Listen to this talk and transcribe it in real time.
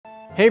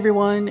Hey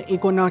everyone,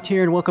 Equinoct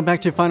here and welcome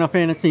back to Final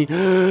Fantasy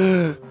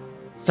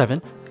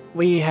VII.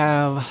 We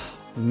have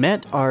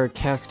met our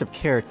cast of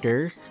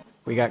characters.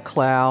 We got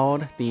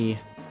Cloud, the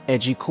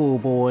edgy cool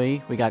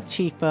boy. We got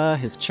Tifa,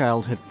 his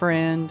childhood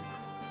friend.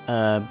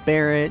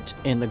 Barrett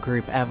and the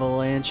group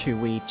Avalanche, who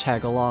we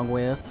tag along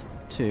with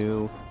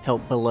to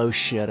help blow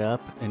shit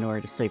up in order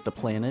to save the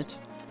planet.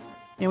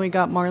 And we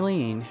got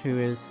Marlene, who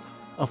is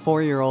a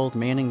 4-year-old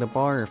manning the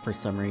bar for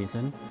some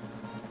reason.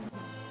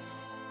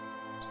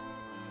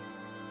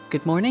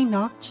 Good morning,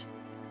 Noct.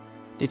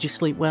 Did you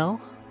sleep well?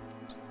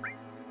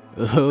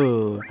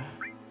 Ooh.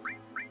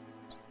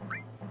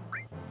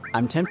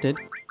 I'm tempted.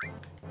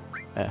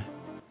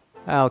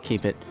 I'll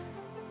keep it.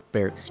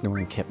 Barrett's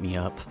snoring kept me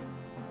up.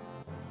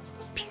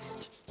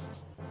 Psst.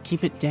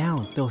 Keep it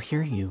down, they'll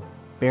hear you.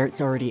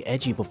 Barrett's already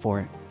edgy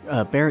before.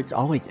 Barrett's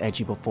always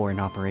edgy before an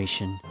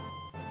operation.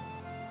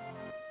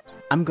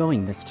 I'm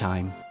going this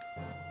time.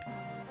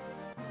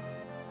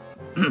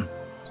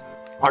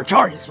 Our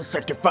target's the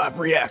Sector 5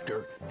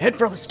 reactor. Head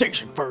for the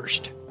station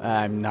first.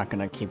 I'm not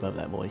gonna keep up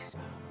that voice.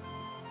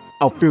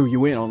 I'll fill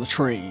you in on the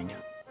train.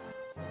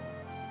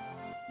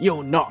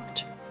 Yo,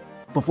 Noct.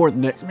 Before the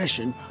next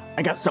mission,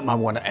 I got something I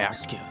want to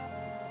ask you.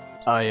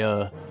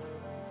 I,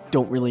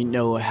 don't really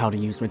know how to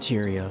use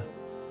materia.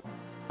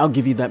 I'll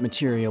give you that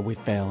materia we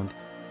found.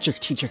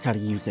 Just teach us how to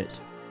use it.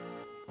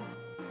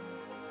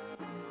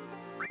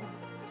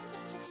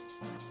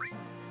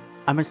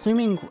 I'm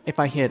assuming if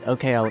I hit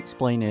OK, I'll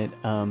explain it,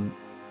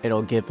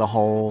 it'll give the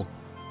whole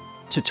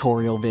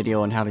tutorial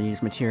video on how to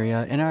use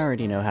materia, and I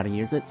already know how to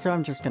use it, so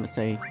I'm just gonna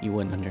say you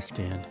wouldn't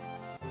understand.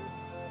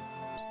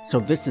 So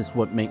this is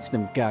what makes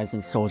them guys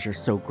and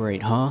soldiers so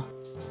great, huh?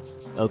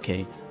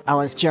 Okay,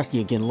 I'll ask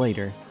Jesse again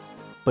later,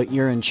 but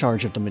you're in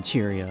charge of the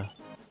materia.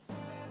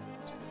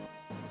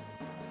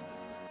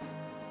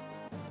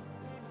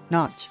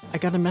 Noct, I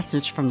got a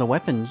message from the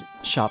weapon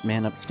shop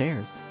man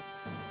upstairs.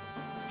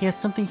 He has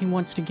something he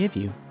wants to give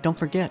you, don't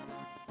forget.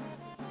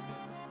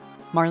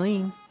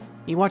 Marlene,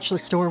 you watch the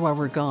store while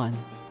we're gone.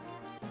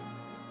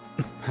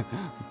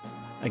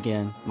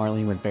 Again,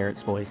 Marlene with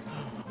Barrett's voice.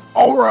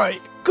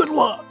 Alright, good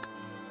luck!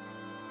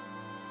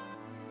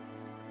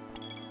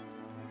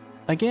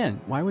 Again,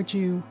 why would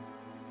you...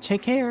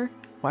 Take care!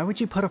 Why would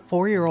you put a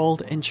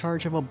 4-year-old in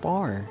charge of a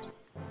bar?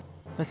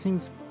 That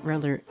seems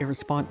rather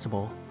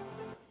irresponsible.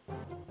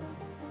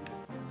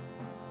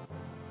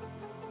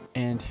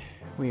 And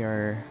we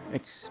are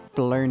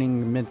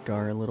exploring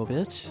Midgar a little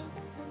bit.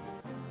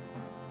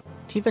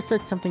 Tifa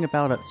said something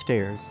about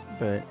upstairs,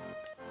 but...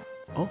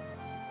 Oh.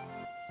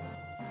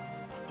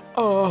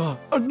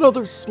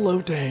 Another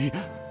slow day.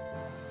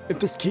 If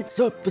this keeps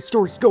up, the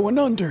store's going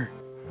under.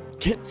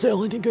 Can't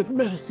sell any good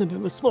medicine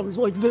in the slums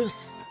like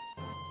this.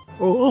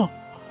 Oh,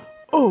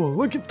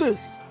 look at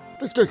this.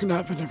 This doesn't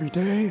happen every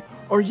day.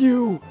 Are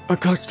you a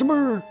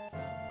customer?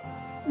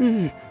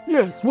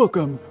 Yes,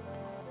 welcome.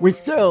 We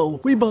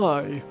sell, we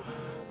buy.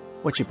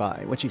 What you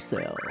buy, what you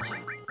sell.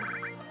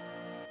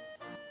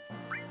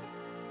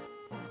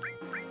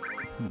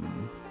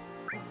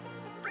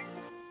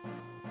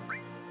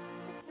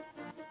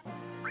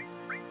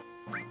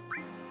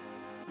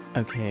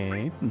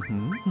 Okay,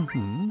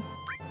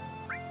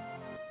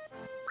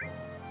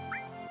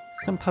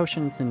 Some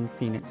potions in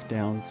Phoenix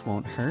Downs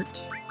won't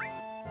hurt.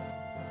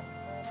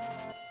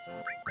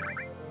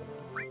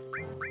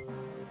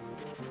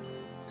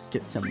 Let's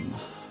get some...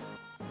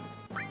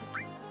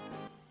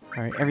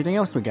 Alright, everything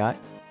else we got.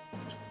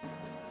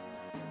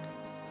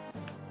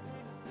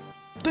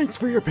 Thanks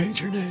for your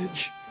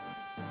patronage.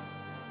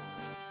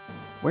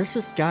 Where's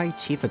this guy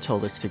Tifa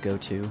told us to go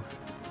to?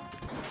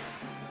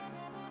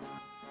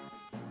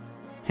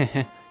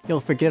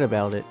 You'll forget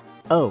about it.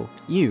 Oh,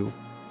 you.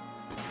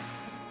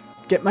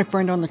 Get my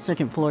friend on the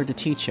 2nd floor to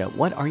teach you.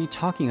 What are you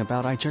talking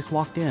about? I just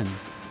walked in.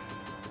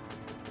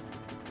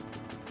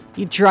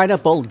 You dried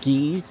up old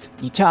geese?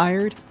 You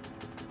tired?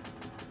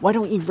 Why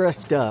don't you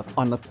rest up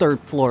on the 3rd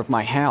floor of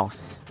my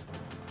house?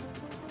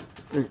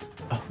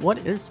 What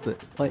is the...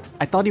 Like,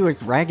 I thought he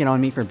was ragging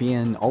on me for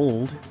being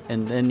old,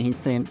 and then he's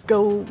saying,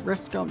 go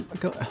rest on...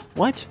 Go...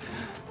 What?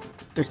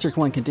 There's just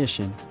one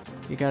condition.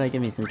 You gotta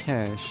give me some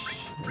cash.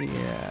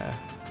 Yeah.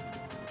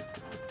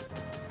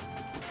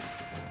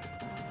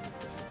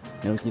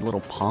 Nosy little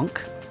punk.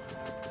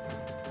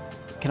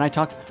 Can I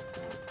talk?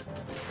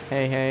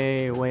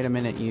 Hey, wait a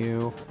minute,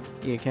 you.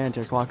 You can't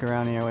just walk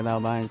around here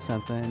without buying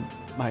something.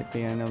 Might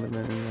be another...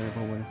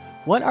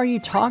 What are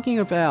you talking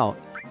about?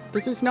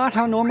 This is not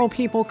how normal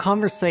people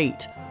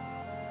conversate.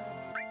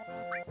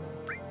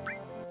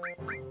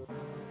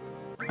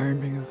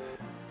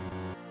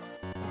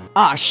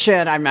 Ah,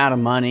 shit, I'm out of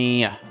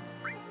money.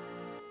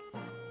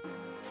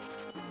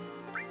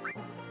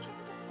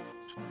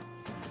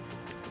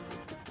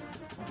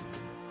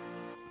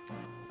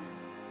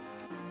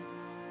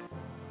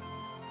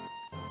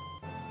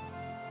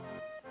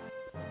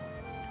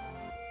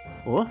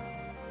 What?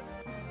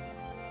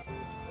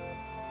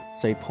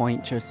 Say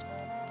point just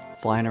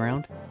flying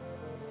around?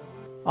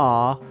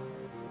 Aw.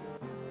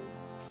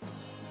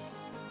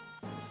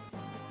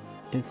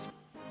 It's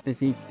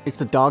Is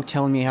the dog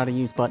telling me how to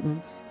use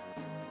buttons?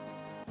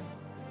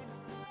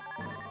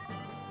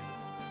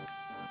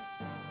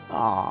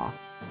 Aw.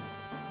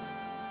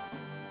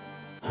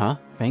 Huh?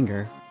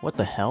 Finger? What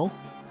the hell?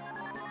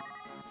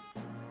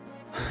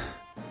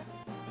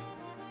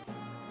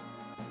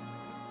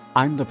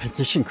 I'm the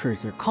position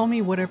cruiser. Call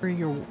me whatever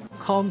you're...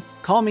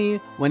 Call me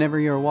whenever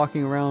you're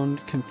walking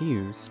around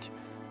confused.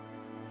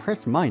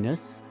 Press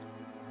minus,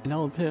 and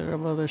I'll put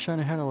above the shine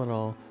ahead a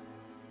little.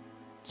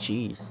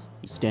 Jeez,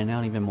 you stand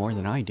out even more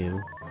than I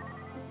do.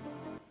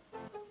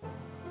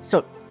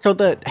 So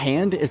the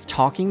hand is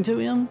talking to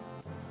him?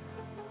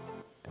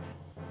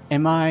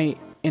 Am I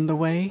in the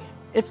way?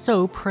 If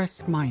so,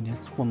 press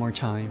minus one more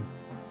time.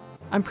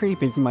 I'm pretty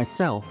busy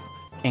myself,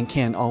 and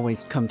can't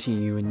always come to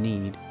you in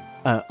need.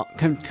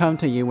 Come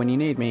to you when you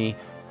need me.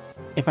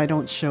 If I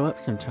don't show up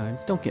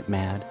sometimes, don't get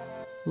mad.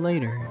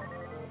 Later.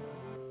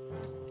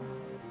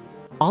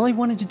 All I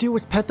wanted to do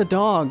was pet the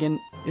dog, and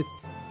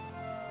it's...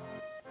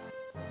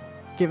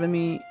 giving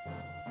me...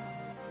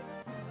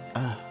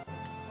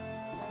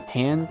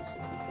 hands?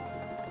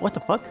 What the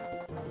fuck?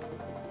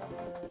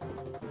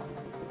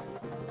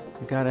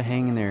 You gotta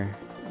hang in there.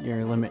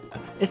 Your limit...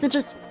 Is it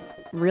just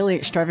really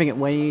extravagant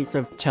ways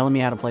of telling me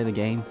how to play the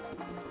game?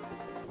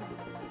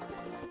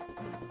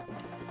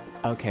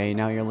 Okay,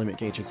 now your limit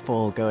gauge is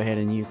full. Go ahead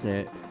and use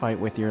it. Fight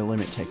with your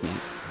limit technique.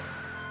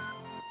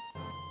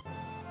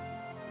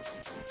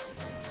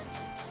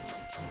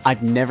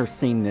 I've never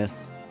seen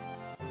this.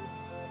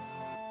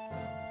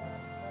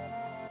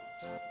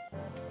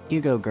 You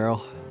go,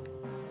 girl.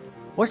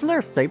 Wasn't there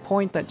a save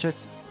point that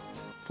just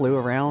flew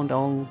around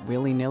all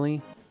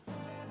willy-nilly?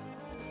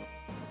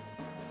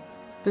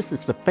 This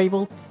is the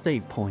fabled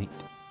save point.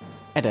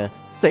 At a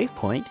save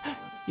point,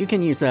 you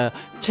can use a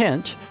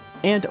tent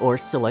and or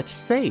select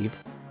save.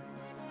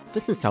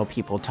 This is how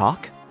people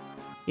talk.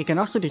 You can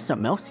also do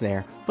something else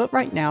there, but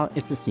right now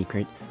it's a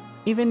secret.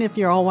 Even if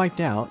you're all wiped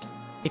out,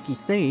 if you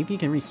save, you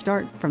can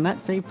restart from that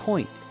save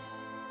point.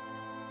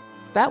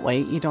 That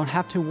way, you don't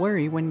have to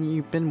worry when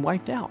you've been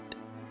wiped out.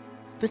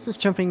 This is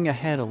jumping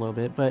ahead a little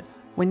bit, but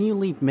when you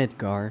leave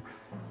Midgar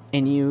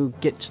and you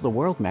get to the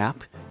world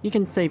map, you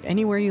can save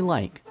anywhere you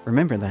like.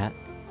 Remember that.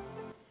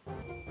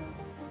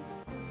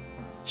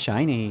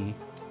 Shiny.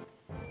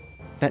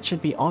 That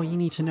should be all you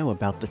need to know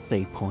about the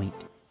save point.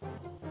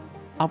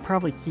 I'll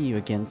probably see you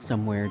again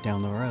somewhere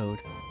down the road.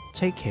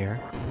 Take care.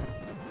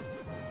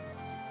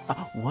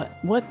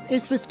 What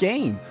is this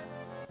game?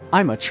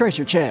 I'm a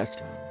treasure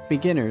chest.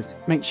 Beginners,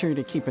 make sure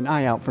to keep an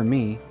eye out for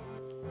me.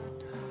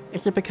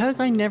 Is it because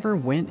I never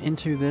went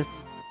into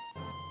this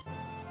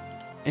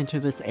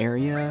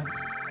area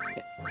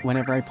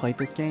whenever I played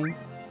this game?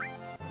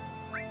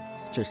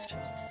 Let's just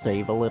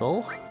save a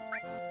little.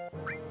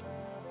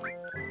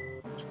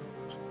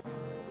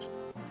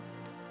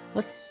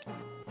 Let's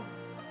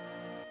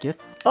get...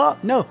 Oh,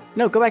 no!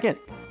 No, go back in!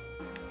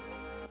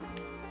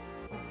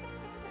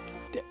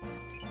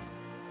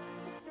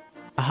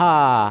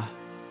 Aha!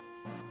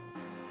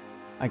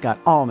 I got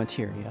all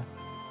materia.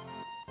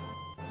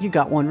 You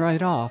got one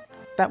right off.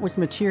 That was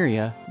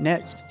materia.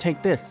 Next,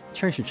 take this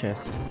treasure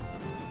chest.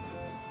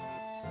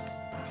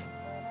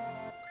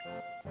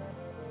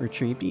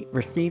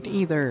 Received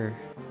either.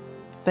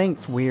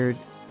 Thanks, weird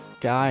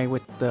guy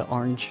with the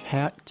orange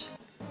hat.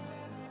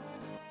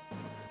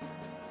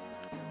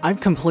 I've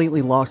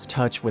completely lost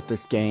touch with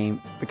this game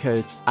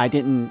because I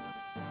don't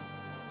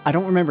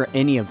remember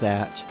any of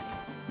that.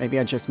 Maybe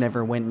I just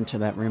never went into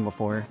that room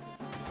before.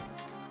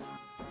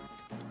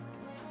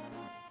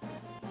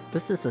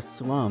 This is a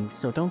slum,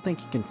 so don't think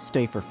you can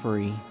stay for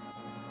free.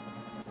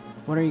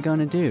 What are you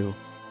gonna do?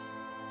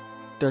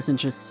 Doesn't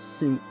just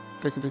seeing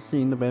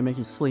the bed make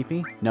you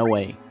sleepy? No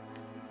way.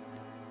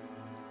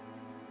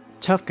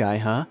 Tough guy,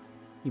 huh?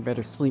 You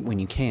better sleep when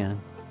you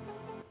can.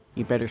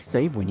 You better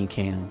save when you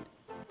can.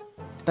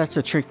 That's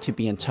the trick to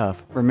being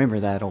tough. Remember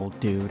that, old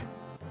dude.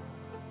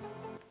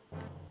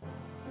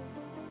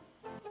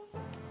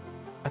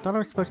 I thought I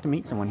was supposed to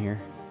meet someone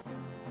here.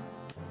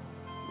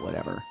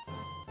 Whatever.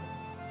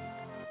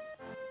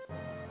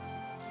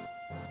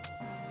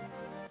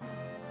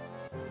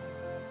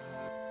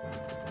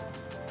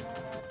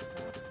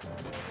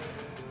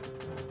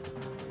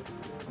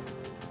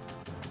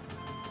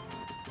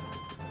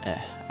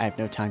 I have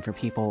no time for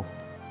people.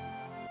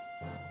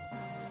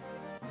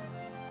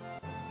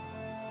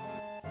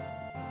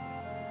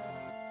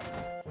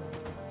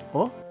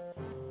 Oh?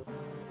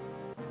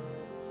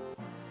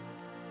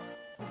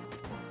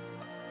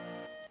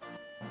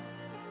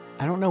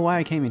 I don't know why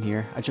I came in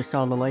here. I just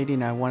saw the lady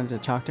and I wanted to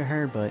talk to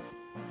her, but...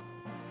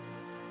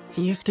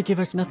 He used to give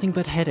us nothing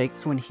but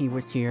headaches when he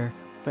was here,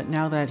 but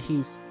now that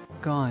he's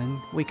gone,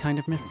 we kind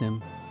of miss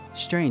him.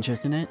 Strange,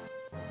 isn't it?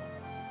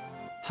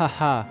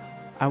 Haha,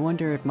 I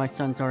wonder if my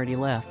son's already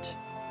left.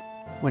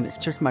 When it's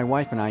just my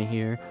wife and I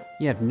here,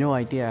 you have no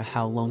idea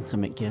how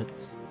lonesome it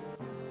gets.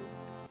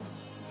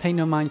 Pay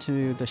no mind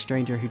to the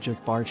stranger who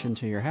just barged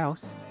into your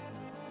house.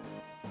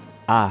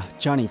 Ah,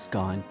 Johnny's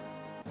gone.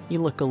 You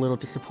look a little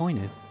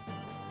disappointed.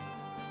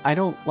 I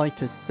don't like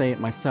to say it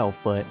myself,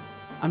 but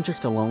I'm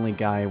just a lonely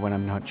guy when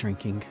I'm not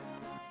drinking.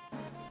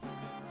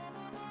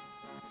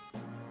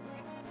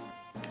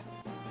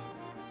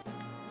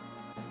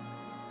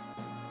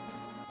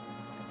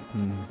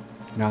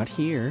 Not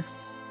here.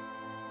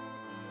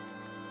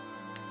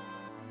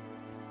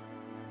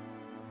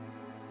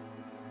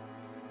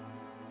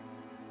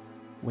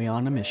 We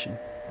on a mission.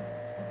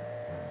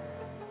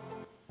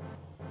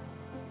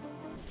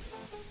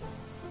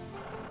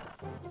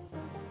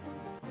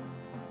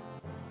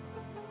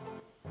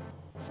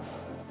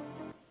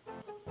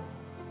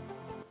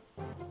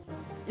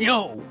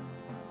 Yo!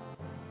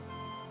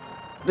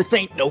 This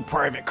ain't no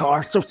private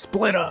car, so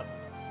split up!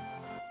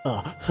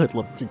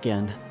 Hoodlums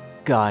again.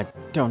 God,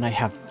 don't I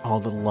have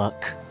all the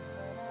luck.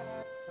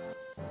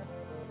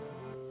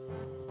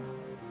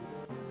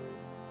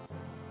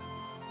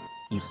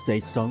 You say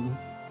something?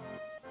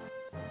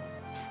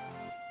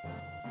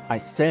 I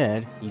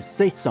said, you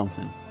say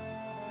something.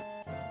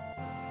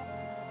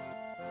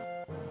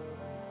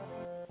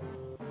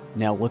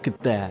 Now look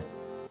at that.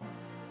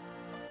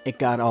 It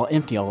got all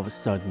empty all of a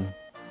sudden.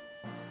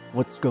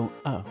 What's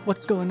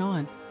going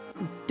on?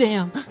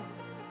 Damn!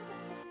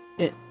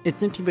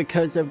 It's empty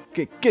because of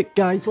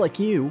guys like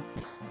you.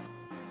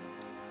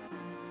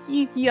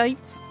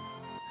 Yikes!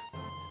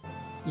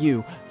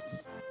 You've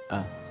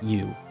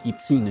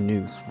seen the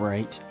news,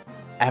 right?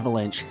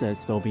 Avalanche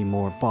says there'll be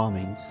more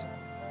bombings.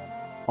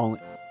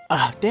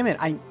 Damn it,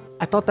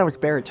 I thought that was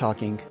Barrett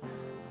talking.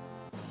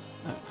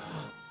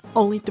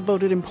 Only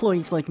devoted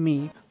employees like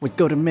me would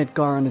go to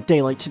Midgar on a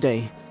day like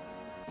today.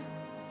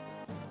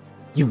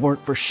 You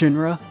work for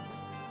Shinra?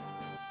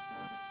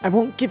 I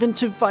won't give in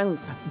to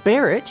violence.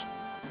 Barrett?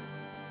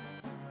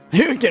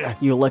 Here, get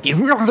out, you lucky.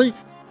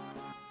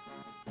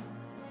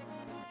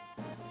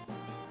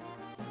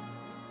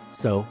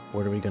 So,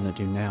 what are we gonna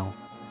do now?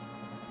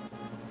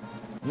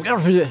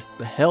 The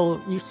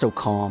hell? You so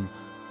calm.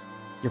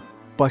 You're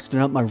busting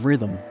up my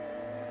rhythm.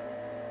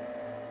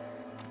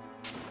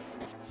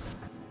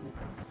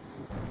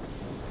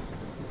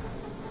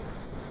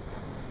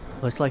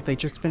 Looks like they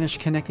just finished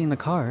connecting the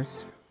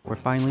cars. We're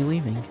finally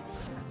leaving.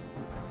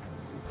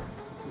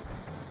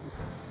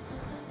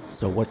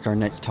 So what's our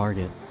next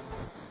target?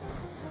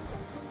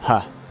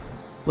 Ha!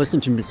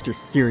 Listen to Mr.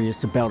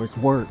 Serious about his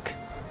work.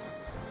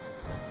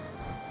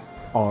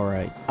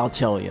 Alright, I'll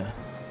tell ya.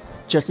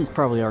 Jesse's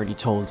probably already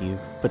told you,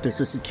 but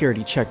there's a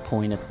security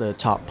checkpoint at the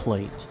top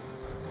plate.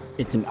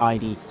 It's an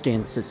ID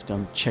scan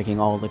system checking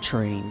all the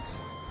trains.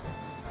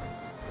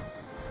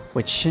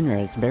 Which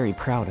Shinra is very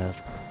proud of.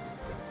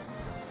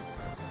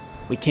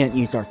 We can't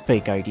use our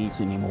fake IDs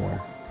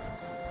anymore.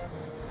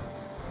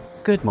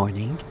 Good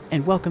morning,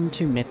 and welcome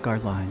to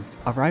Midgar Lines.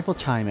 Arrival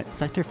time at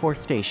Sector 4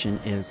 station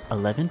is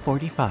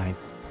 11:45.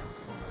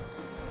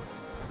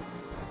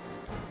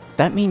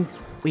 That means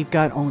we've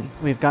got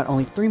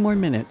only 3 more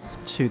minutes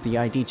to the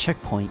ID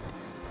checkpoint.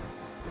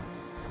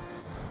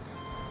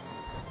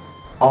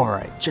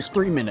 Alright, just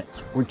 3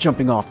 minutes. We're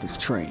jumping off this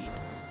train.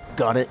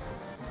 Got it?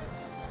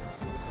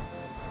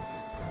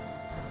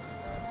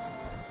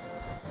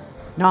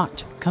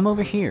 Not, come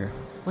over here.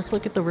 Let's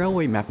look at the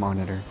railway map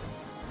monitor.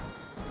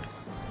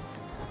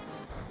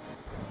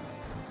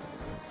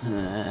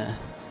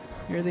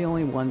 You're the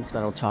only ones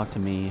that'll talk to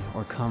me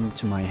or come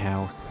to my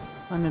house.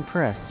 I'm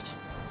impressed.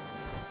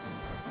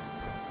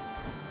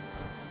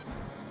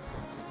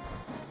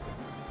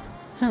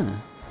 Huh.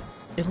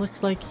 It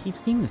looks like you've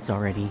seen this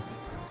already.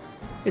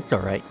 It's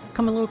alright.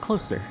 Come a little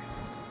closer.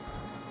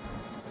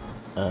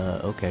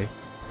 Okay.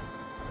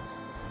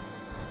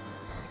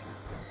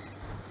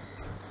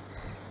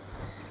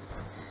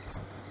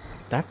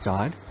 That's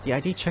odd. The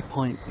ID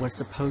checkpoint was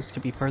supposed to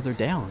be further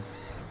down.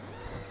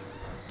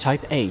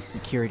 Type A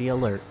security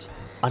alert.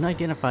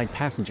 Unidentified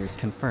passengers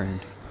confirmed.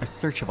 A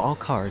search of all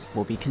cars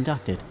will be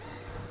conducted.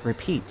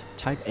 Repeat,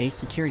 Type A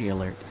security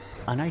alert.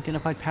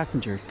 Unidentified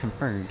passengers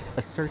confirmed.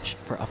 A search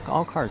for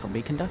all cars will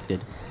be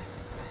conducted.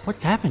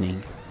 What's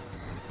happening?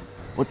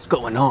 What's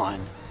going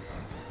on?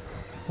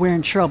 We're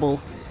in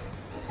trouble.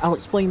 I'll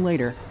explain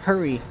later.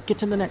 Hurry, get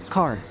to the next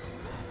car.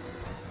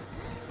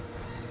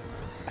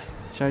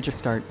 Should I just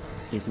start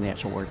using the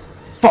actual words?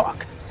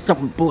 Fuck!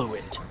 Someone blew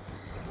it.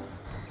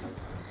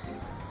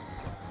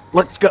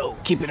 Let's go,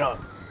 keep it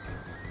up.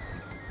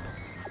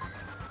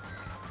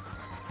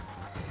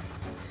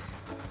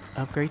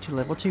 Upgrade to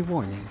level 2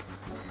 warning.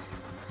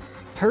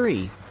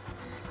 Hurry!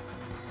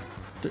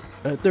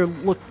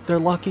 They're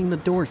locking the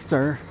door,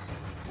 sir.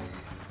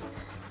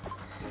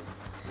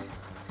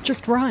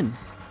 Just run!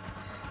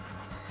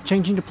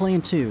 Changing to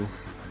plan 2.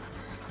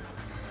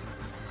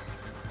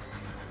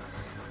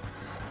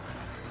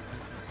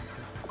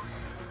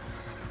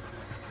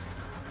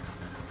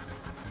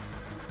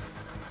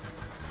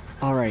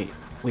 Alright,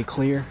 we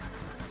clear?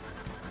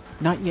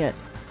 Not yet.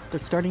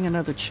 They're starting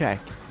another check.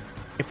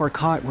 If we're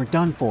caught, we're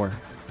done for.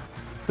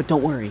 But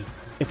don't worry.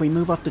 If we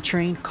move off the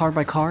train, car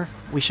by car,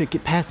 we should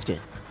get past it.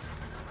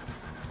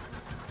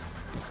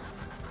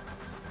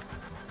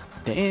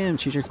 Damn,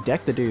 she just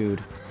decked the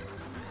dude.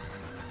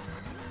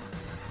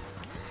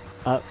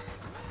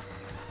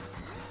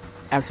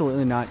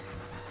 Absolutely not.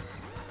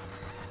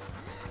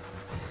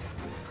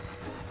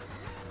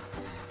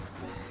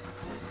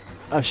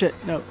 Oh shit,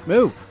 no,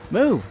 move!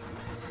 Move!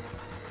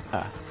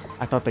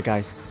 I thought the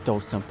guy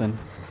stole something.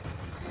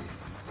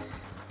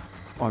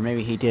 Or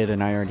maybe he did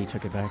and I already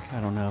took it back.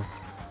 I don't know.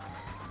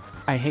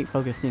 I hate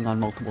focusing on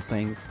multiple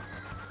things.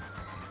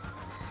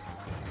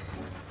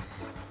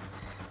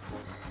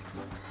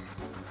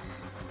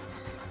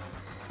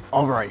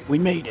 Alright, we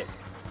made it.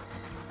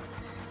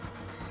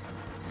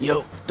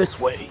 Yo, this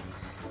way.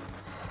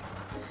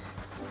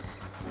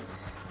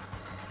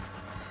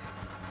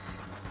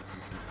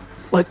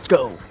 Let's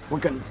go. We're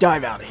gonna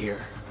dive out of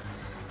here.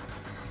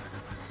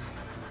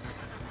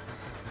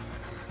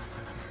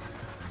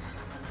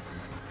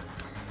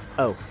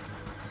 Oh.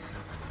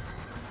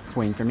 It's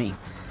waiting for me.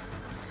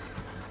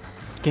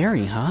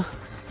 Scary, huh?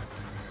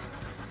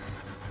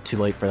 Too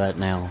late for that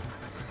now.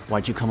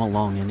 Why'd you come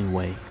along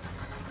anyway?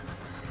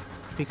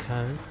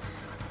 Because...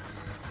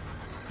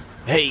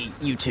 Hey,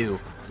 you two.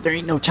 There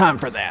ain't no time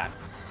for that.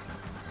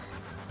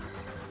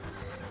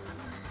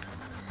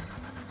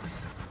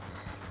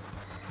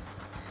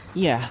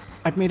 Yeah,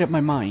 I've made up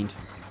my mind.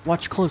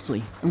 Watch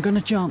closely. I'm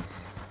gonna jump.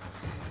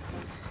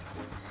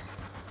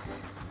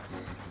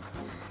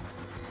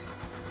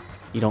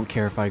 You don't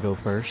care if I go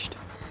first?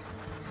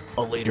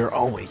 A leader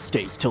always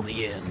stays till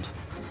the end.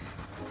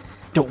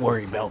 Don't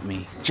worry about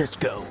me. Just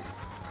go.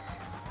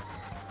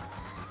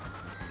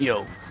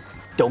 Yo,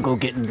 don't go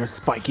getting your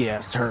spiky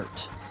ass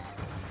hurt.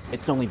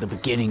 It's only the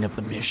beginning of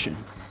the mission.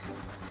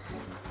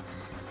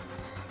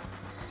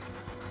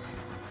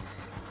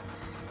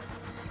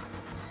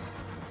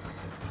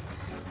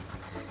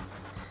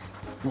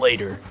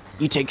 Later,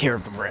 you take care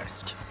of the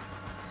rest.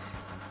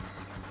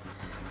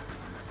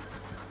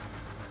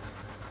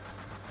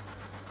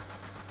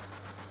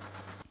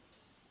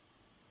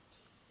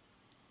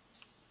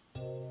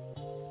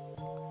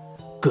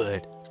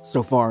 Good.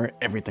 So far,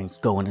 everything's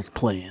going as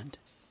planned.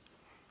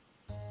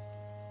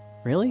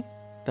 Really?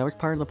 That was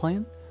part of the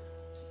plan?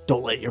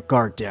 Don't let your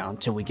guard down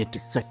till we get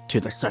to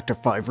the Sector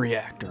 5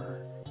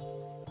 reactor.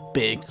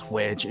 Biggs,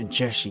 Wedge, and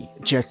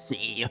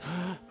Jesse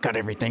got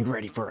everything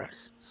ready for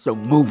us, so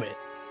move it.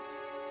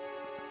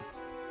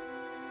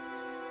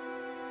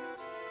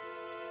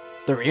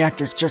 The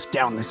reactor's just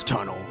down this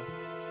tunnel.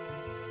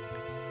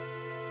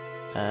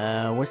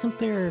 Wasn't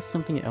there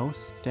something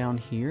else down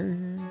here?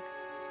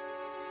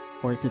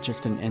 Or is it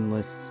just an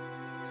endless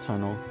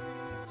tunnel?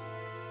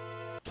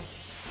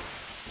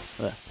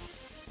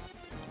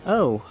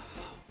 Oh,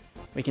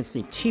 we can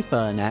see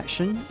Tifa in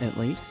action, at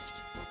least.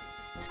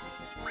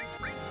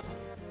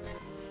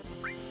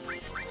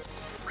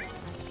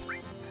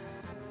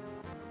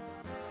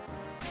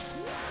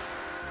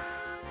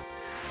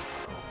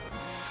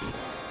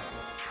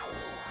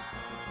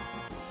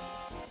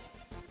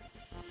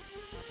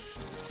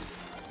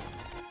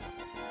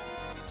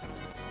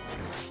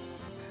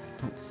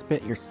 Don't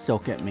spit your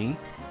silk at me.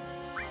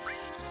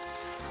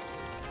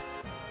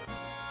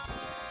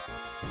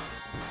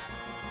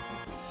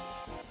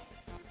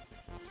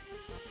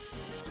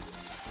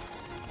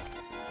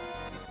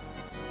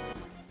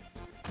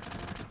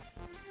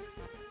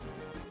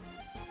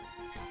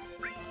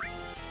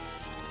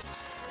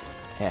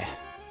 Yeah,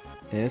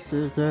 this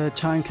is a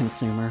time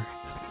consumer.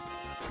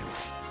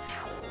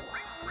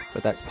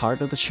 But that's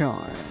part of the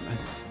charm.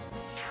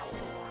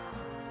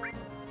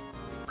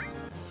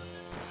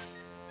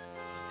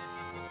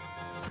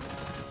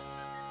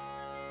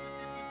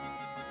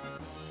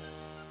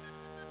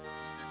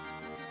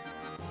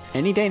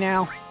 Any day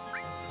now.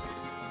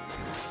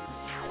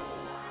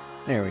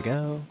 There we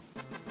go.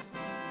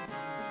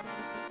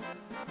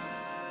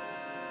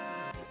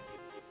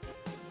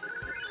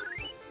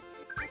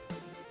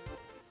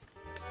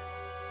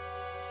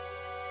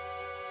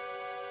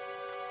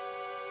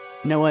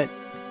 You know what?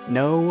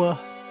 No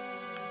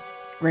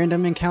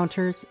random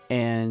encounters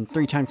and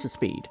 3 times the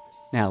speed.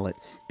 Now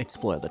let's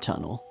explore the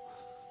tunnel.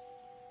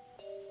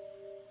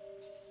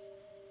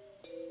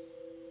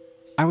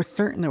 I was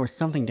certain there was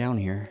something down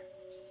here.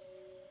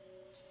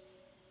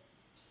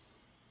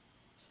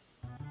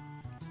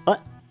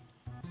 What?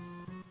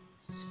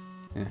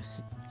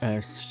 Yes,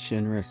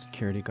 Shinra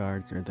security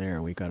guards are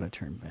there. We gotta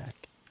turn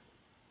back.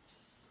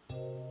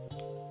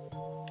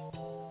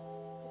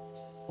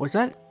 Was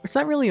that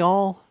really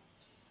all?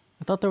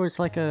 I thought there was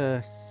like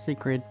a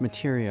secret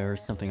materia or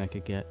something I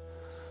could get.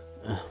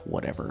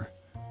 Whatever.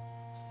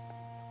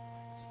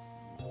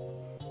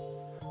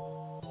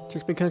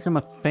 Just because I'm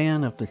a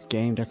fan of this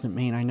game doesn't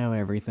mean I know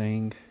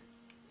everything.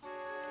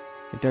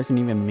 It doesn't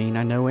even mean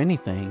I know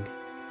anything.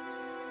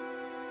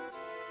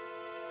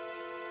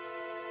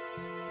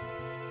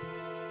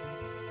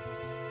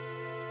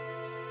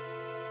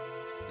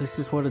 This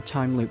is what a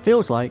time loop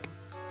feels like.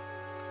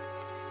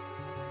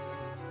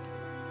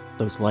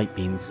 Those light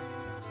beams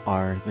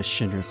are the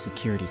Shinra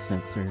security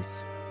sensors.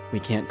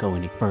 We can't go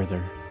any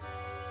further.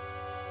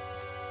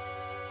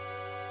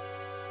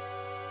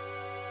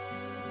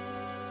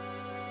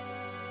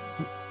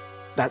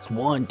 That's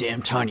one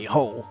damn tiny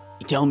hole.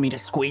 You telling me to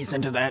squeeze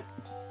into that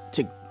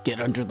to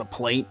get under the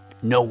plate?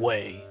 No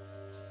way.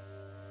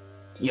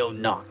 Yo,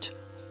 Noct,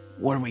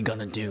 what are we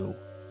gonna do?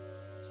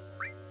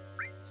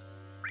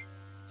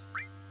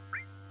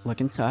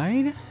 look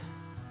inside.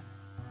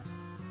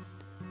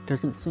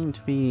 Doesn't seem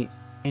to be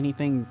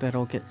anything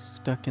that'll get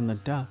stuck in the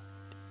duct.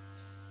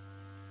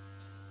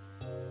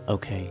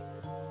 Okay,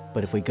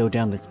 but if we go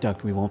down this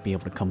duct, we won't be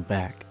able to come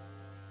back.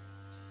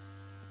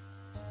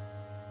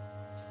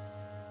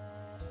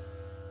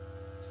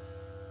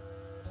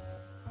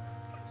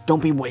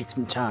 Don't be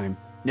wasting time.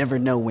 Never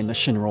know when the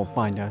Shinra will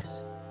find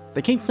us.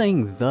 They keep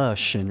saying the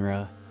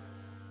Shinra.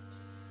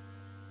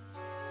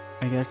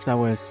 I guess that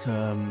was,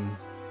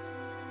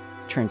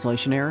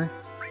 translation error?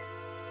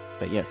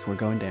 But yes, we're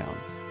going down.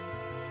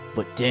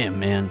 But damn,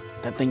 man,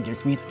 that thing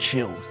gives me the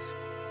chills.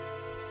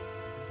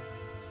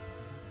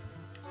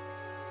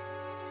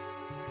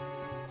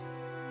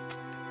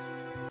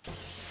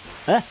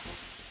 Ah!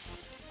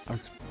 I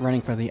was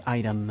running for the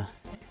item.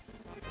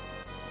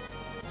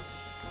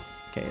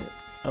 Okay.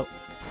 Oh.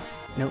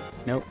 Nope,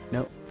 nope,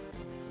 nope.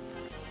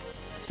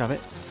 Stop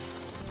it.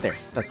 There,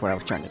 that's what I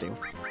was trying to do.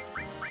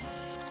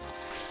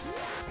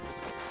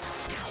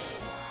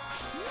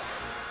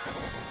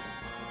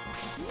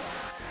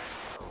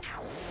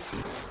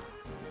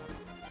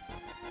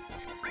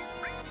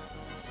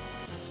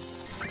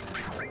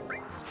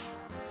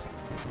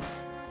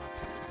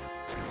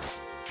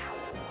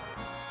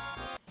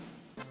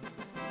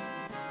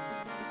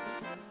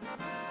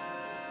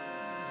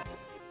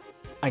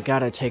 I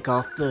gotta take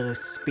off the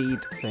speed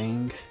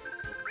thing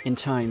in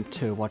time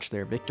to watch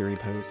their victory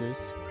poses.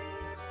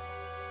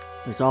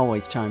 There's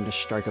always time to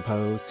strike a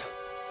pose.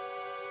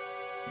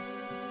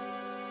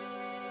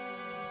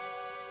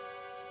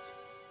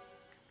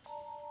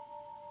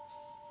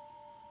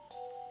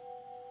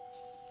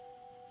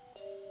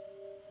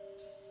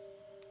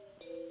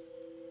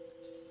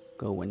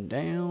 Going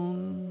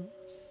down.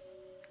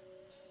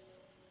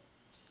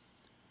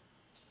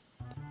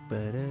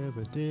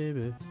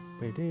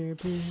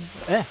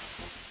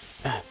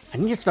 I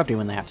need to stop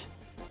doing that.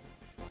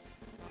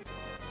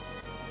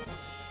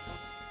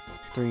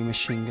 3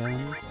 machine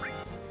guns.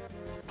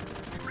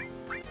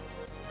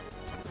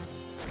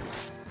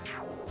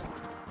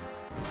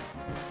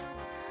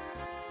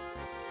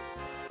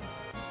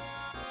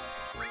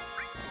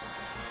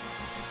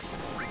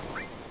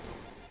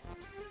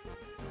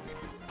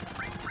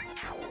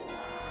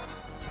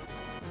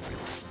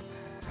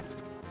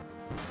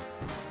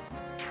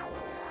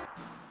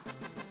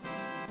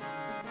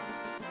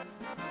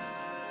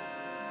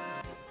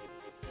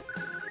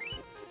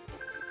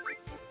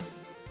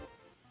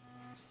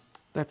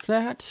 That's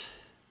that.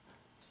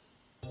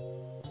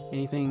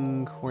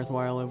 Anything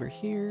worthwhile over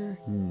here?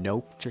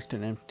 Nope, just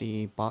an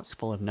empty box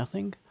full of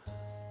nothing.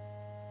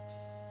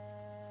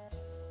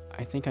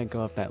 I think I'd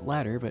go up that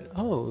ladder, but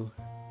oh,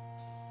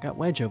 got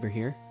Wedge over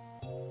here.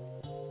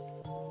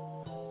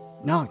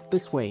 No,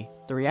 this way.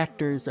 The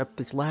reactor's up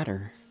this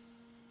ladder.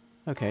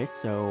 Okay,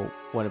 so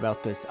what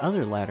about this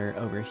other ladder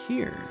over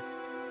here?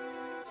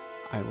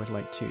 I would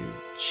like to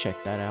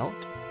check that out.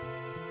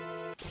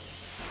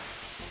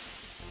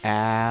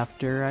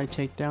 After I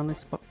take down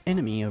this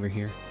enemy over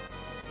here.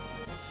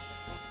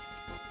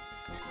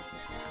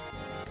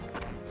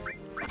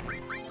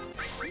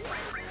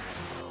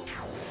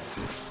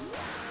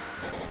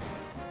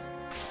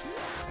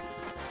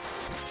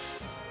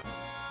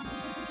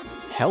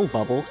 Hell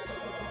bubbles.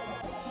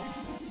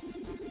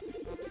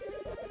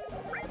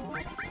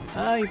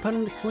 Oh, you put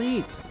him to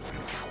sleep.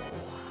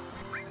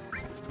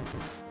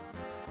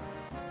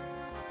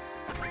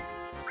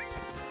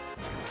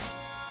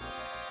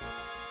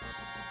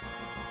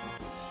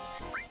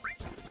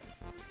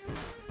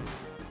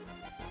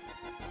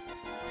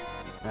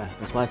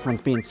 This last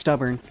one's being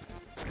stubborn.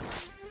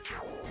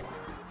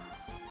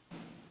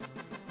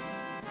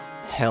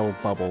 Hell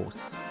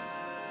bubbles.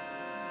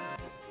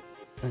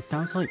 That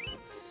sounds like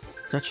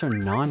such a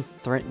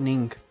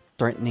non-threatening,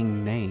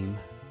 threatening name.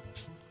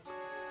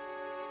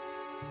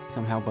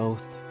 Somehow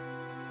both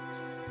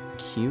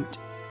cute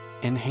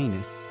and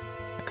heinous.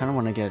 I kind of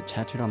want to get it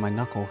tattooed on my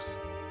knuckles.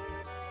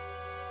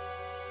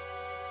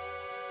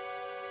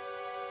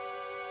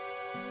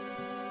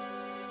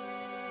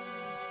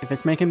 If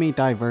it's making me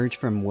diverge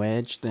from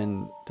Wedge,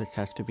 then this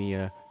has to be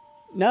a...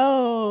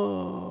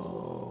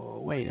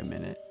 No! Wait a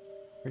minute.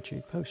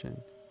 Retreat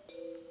potion.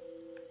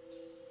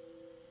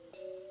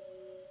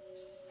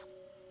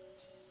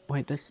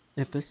 Wait,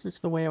 if this is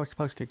the way I was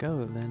supposed to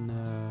go,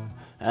 then,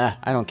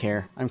 I don't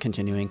care. I'm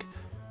continuing.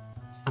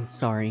 I'm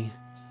sorry.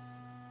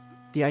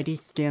 The ID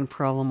scan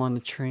problem on the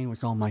train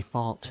was all my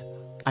fault.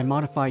 I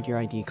modified your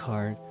ID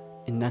card,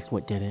 and that's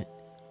what did it.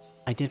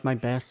 I did my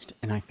best,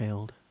 and I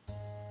failed.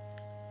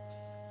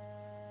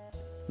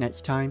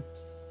 Next time,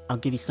 I'll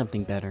give you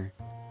something better.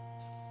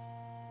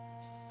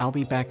 I'll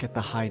be back at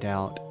the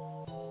hideout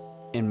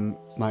in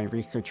my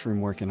research room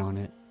working on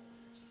it.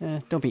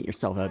 Don't beat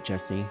yourself up,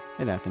 Jesse.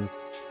 It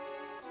happens.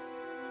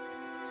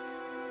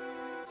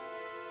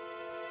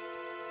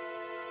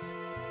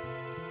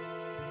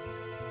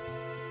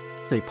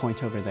 Say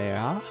point over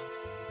there.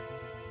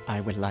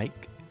 I would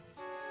like.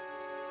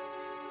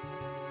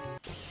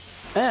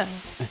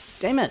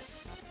 Damn it!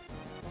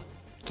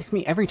 Gets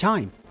me every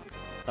time.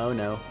 Oh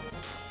no.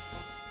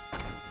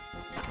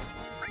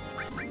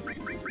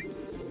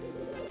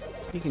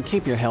 You can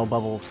keep your hell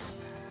bubbles.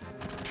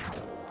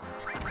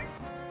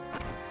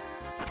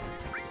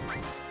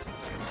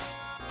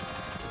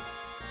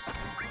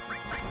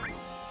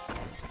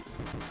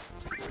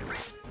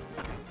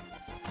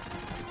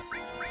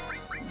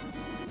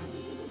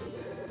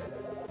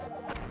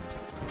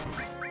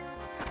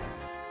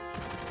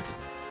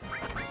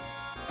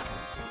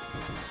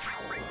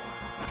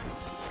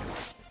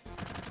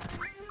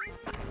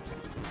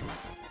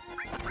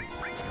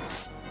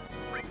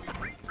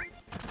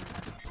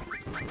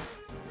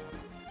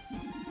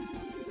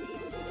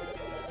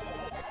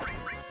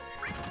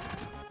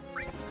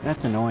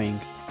 That's annoying.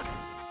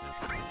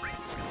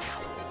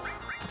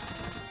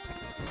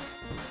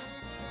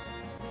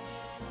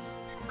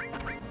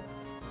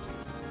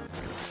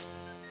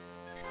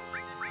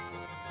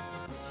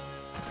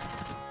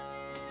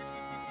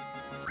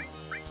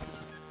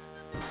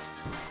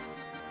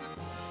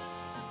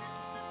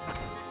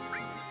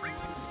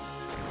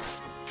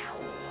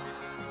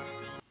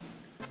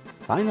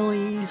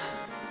 Finally.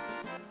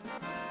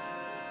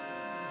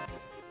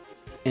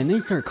 And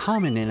these are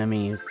common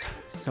enemies,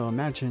 so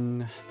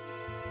imagine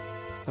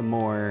the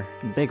more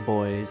big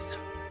boys.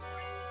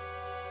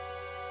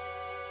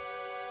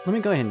 Let me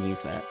go ahead and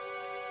use that.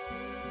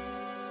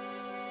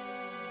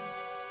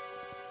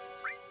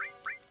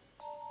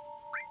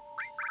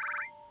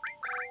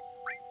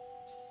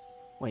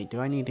 Wait,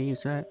 do I need to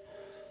use that?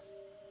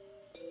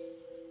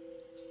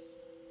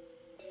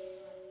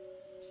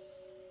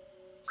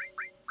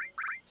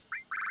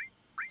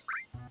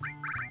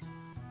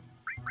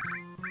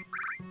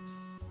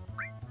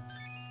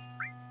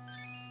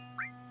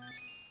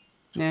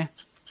 Nah,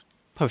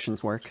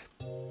 potions work.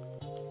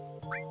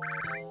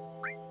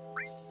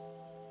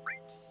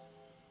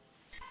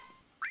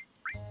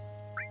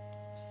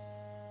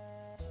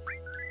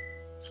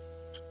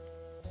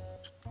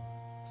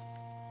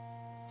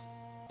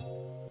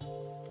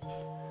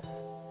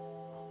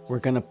 We're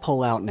gonna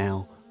pull out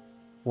now.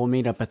 We'll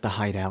meet up at the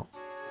hideout.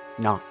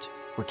 Not.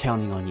 We're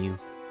counting on you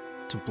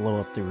to blow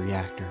up the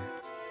reactor.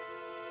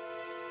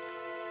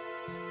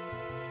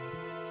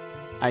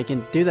 I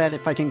can do that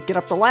if I can get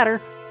up the ladder.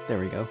 There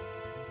we go.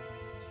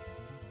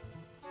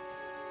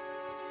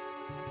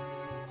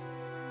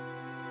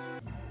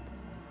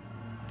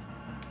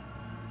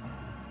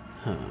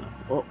 Huh.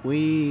 Oh,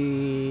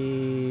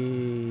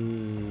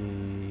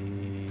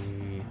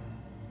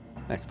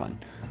 that's fun.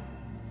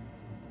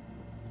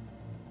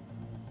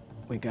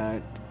 We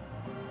got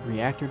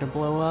reactor to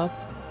blow up.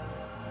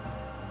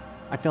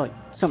 I feel like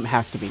something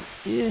has to be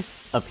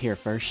up here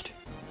first.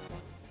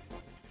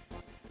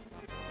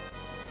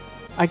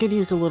 I could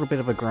use a little bit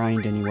of a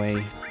grind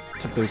anyway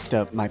to boost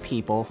up my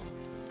people.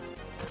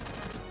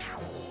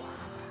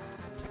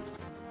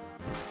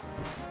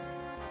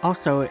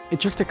 Also, it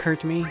just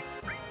occurred to me,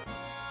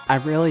 I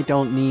really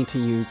don't need to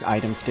use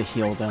items to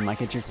heal them. I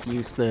could just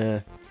use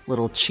the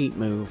little cheat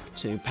move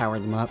to power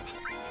them up.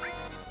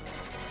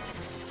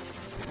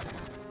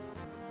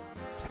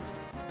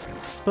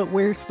 But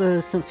where's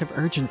the sense of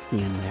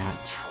urgency in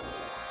that?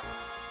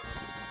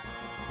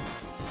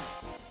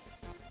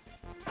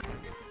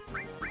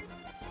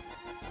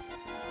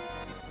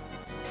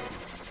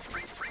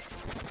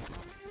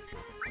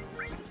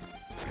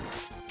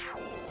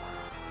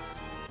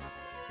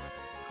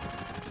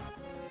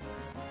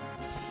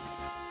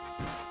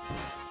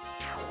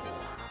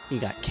 You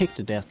got kicked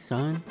to death,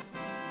 son.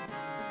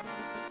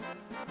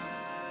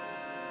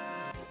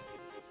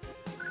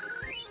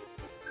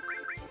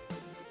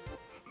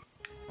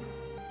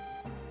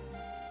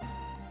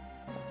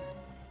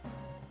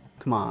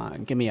 Come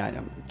on, give me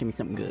item. Give me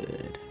something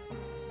good.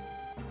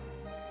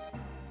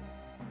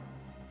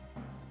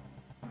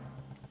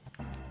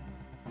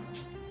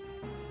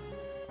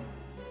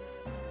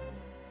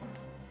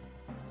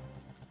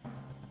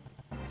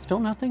 Still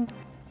nothing?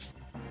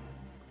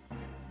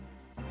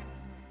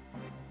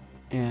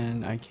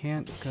 And I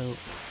can't go...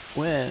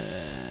 Well...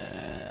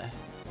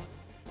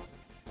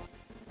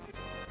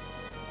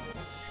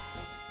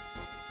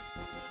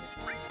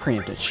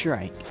 Preemptive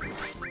strike.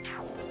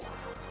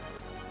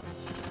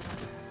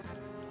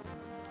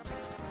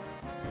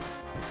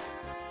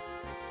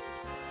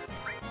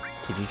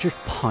 Did you just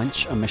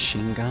punch a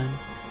machine gun?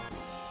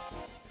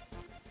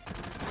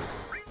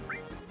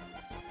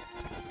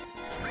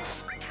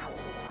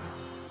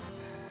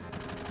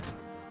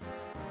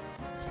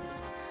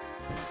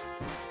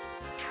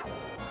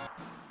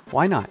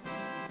 Why not?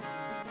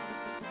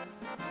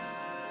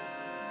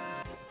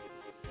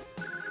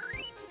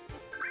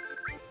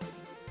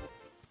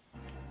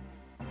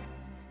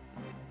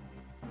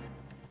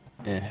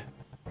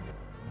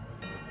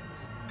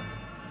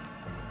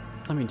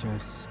 Let me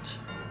just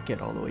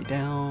get all the way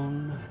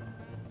down,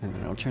 and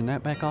then I'll turn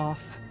that back off.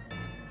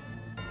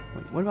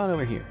 Wait, what about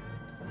over here?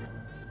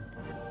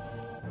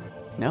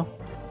 No?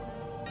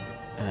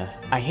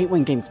 I hate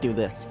when games do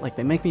this. Like,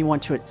 they make me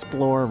want to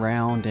explore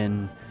around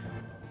and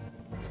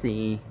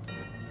see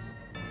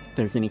if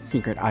there's any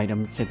secret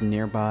items hidden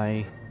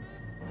nearby.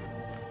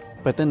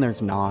 But then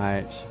there's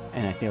not,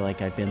 and I feel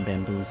like I've been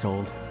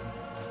bamboozled.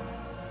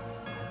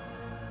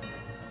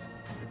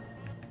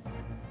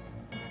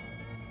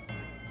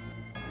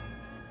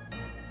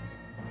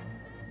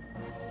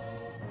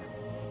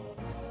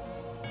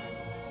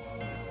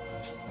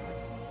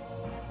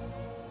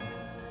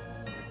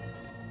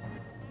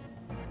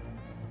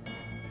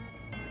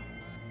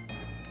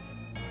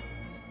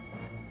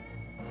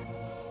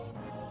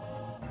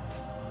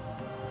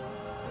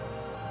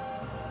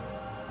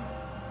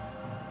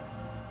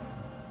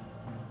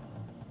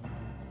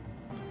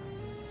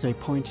 save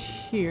point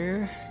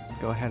here.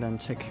 Let's go ahead and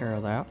take care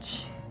of that.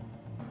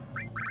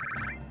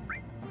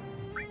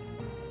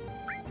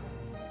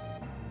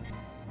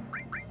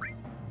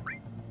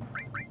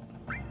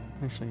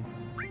 Actually,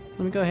 let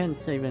me go ahead and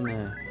save in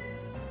a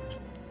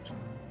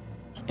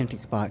empty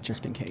spot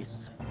just in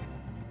case.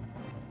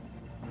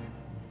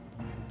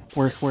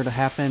 Worst were to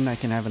happen, I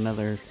can have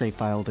another save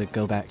file to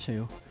go back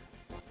to.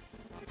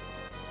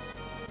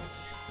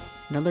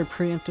 Another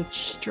preemptive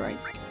strike.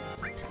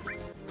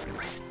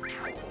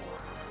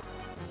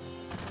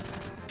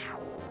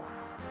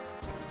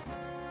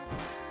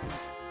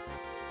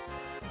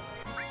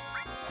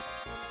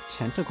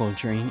 Tentacle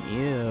drain,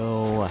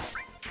 ew.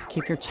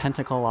 Keep your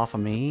tentacle off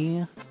of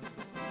me.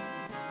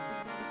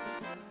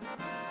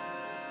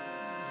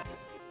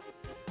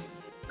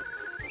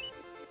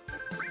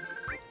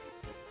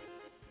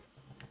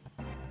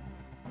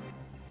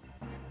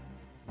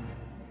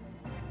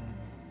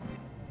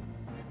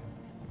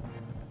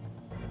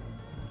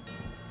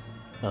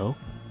 Oh?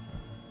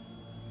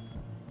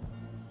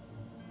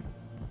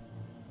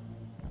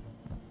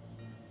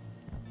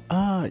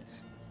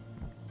 It's...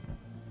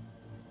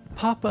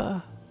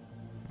 Papa...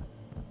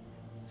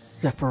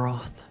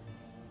 Sephiroth.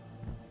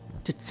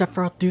 Did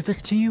Sephiroth do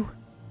this to you?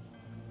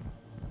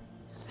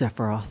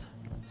 Sephiroth,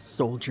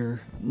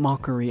 Soldier,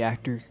 Mockery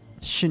Actors,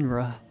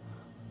 Shinra.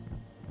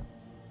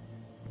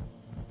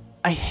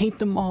 I hate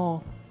them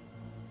all.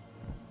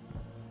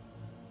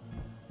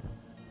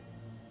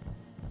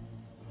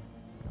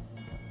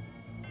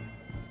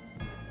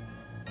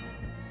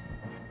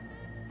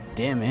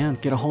 Damn, man,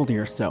 get a hold of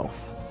yourself.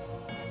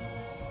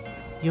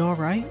 You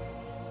alright?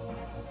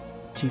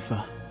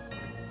 Tifa.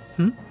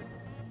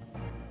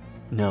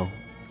 No,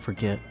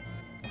 forget.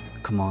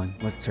 Come on,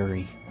 let's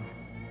hurry.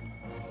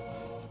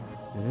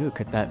 Ooh,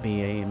 could that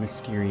be a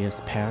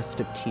mysterious past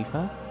of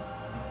Tifa?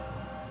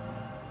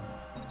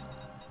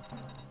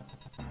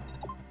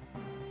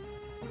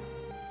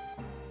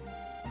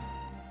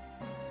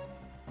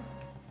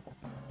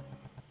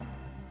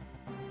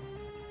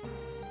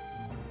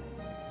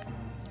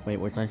 Wait,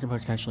 was I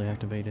supposed to actually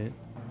activate it?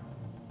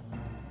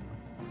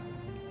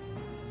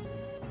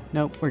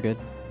 Nope, we're good.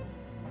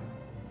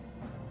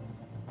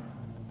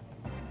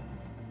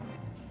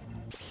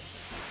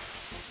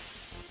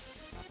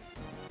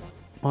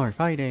 More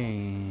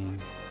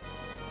fighting!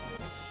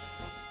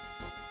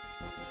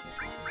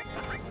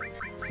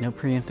 No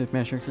preemptive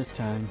measures this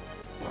time.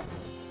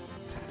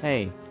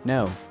 Hey,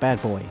 no, bad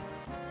boy.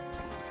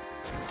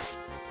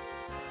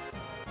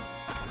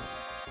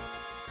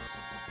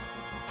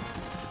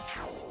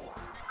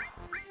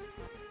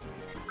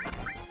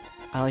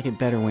 I like it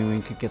better when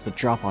we could get the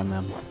drop on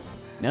them.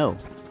 No,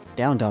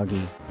 down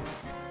doggy.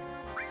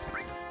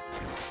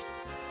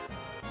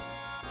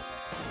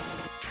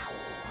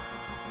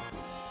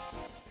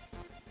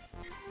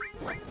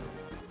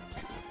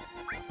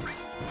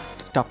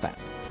 Stop that.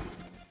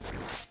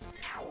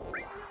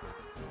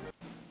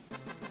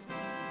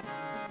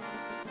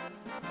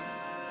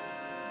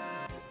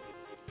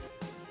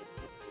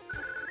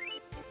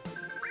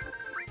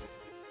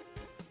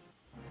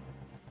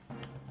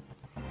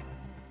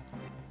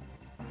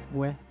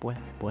 Weh.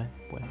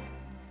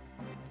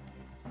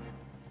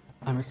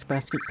 I'm a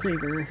spastic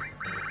saber.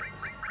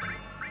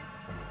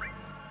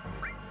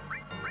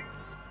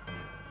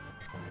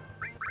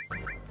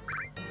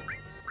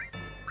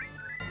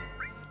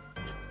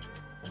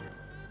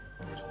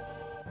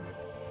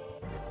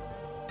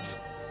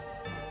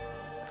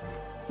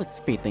 Let's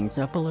speed things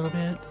up a little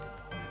bit.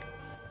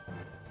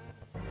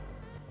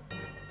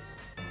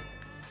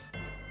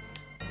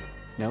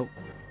 Nope.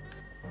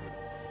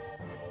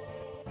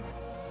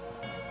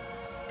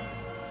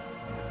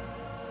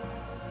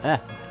 Ah.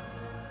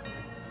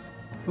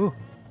 Ooh.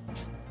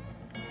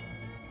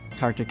 It's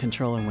hard to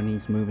control him when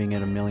he's moving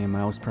at 1,000,000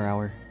 miles per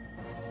hour.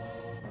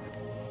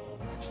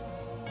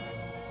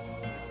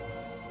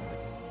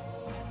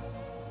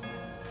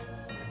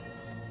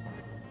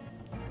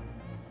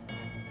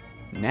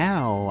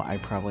 Now, I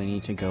probably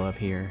need to go up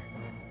here.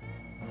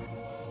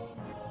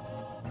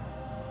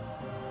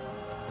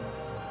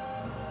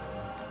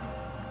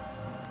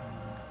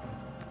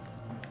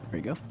 There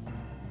we go.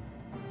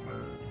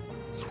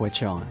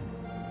 Switch on.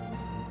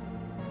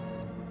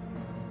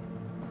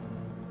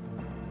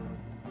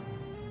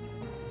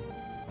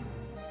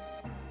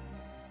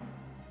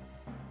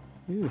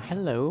 Ooh,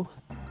 hello.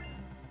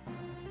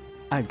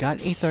 I've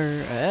got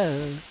ether,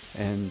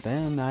 and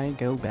then I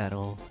go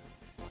battle.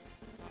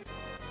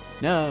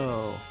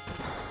 No!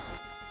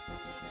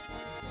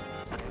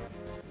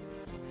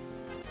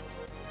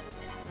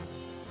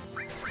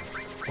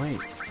 Wait.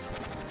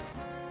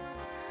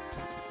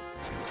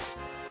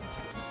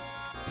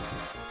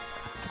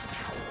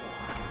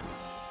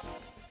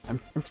 I'm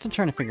still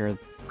trying to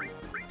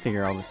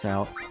figure all this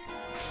out.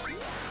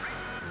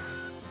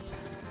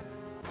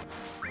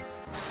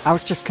 I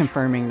was just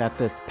confirming that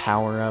this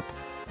power-up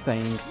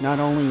thing not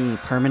only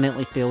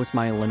permanently fills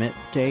my limit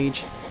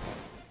gauge,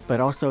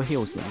 but also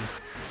heals me.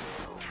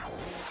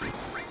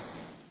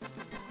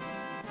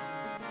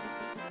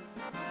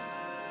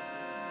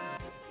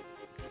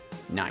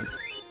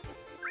 Nice.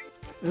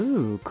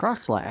 Ooh,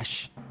 cross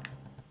slash.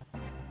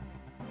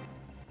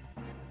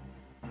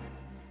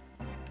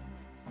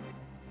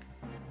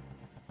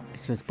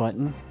 Is this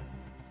button?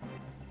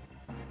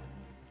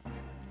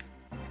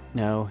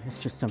 No,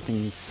 it's just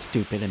something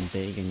stupid and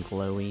big and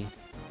glowy.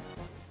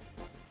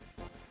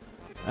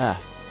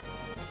 Ah.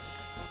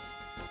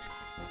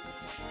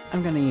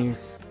 I'm gonna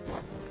use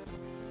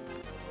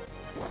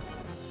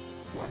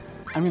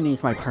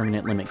my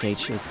permanent limit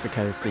gauges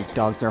because these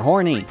dogs are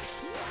horny.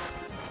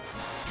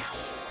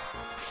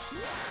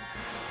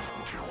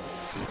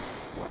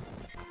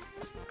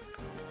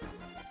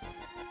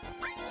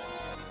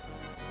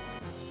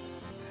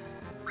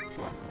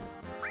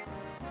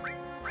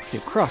 Do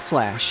cross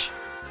slash.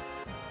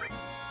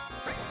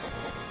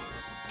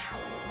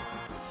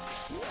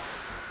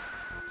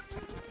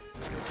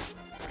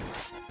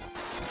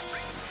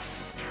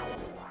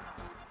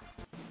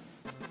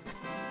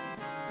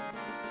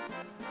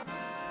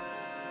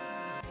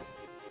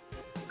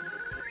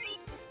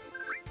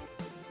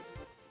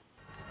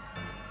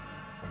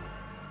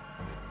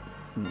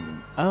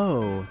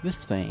 Oh,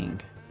 this thing.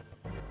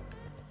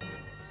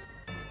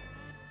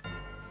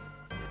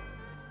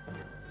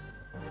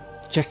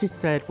 Jesse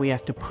said we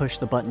have to push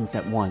the buttons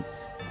at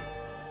once.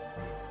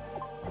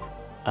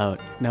 Oh,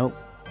 nope.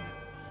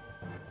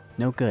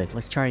 No good.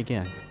 Let's try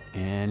again.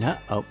 And,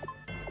 oh.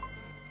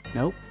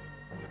 Nope.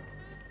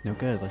 No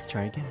good. Let's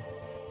try again.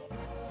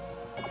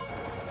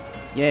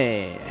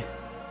 Yeah.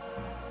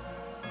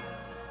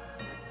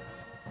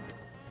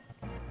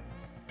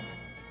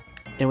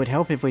 It would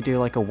help if we do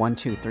like a 1,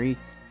 2, 3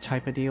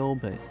 type of deal,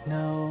 but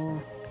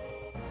no.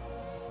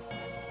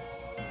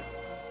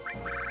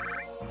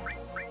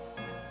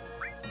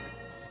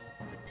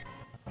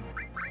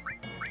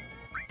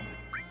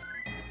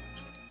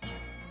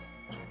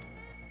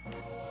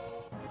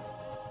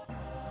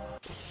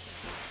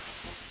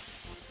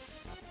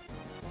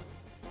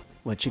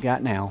 What you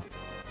got now?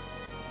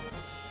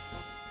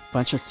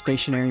 Bunch of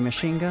stationary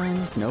machine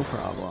guns? No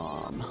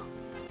problem.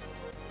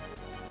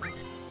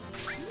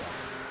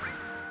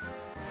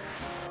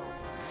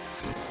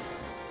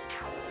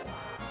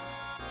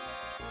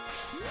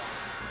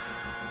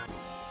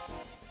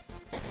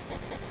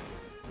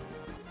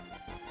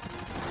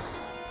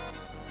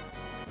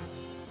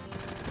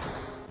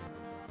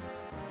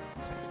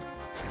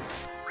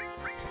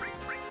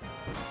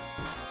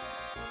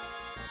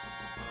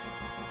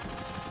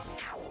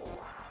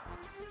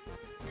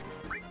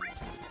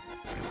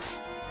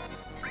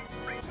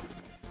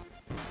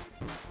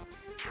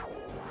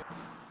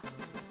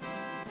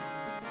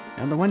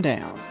 Another one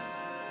down.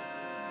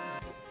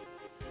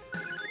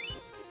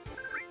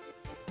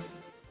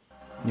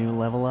 New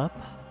level up.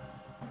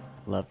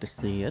 Love to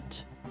see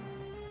it.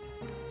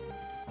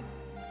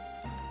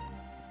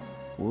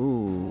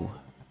 Ooh.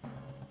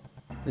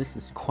 This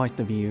is quite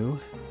the view.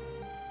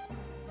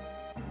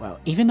 Wow,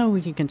 even though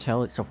you can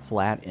tell it's a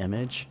flat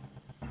image,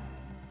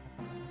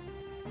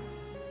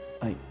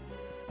 like,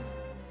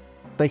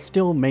 they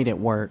still made it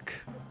work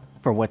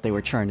for what they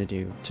were trying to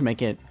do, to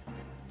make it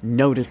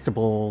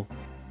noticeable,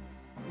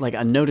 like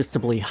a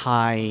noticeably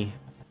high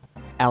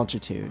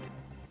altitude.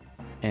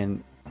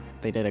 And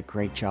they did a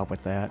great job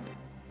with that.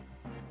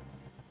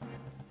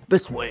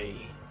 This way.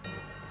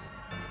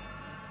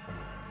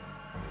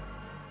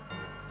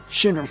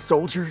 Shinra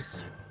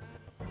soldiers.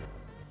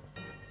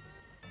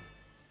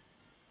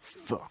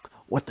 Fuck,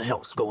 what the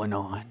hell's going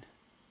on?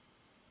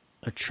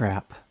 A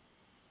trap.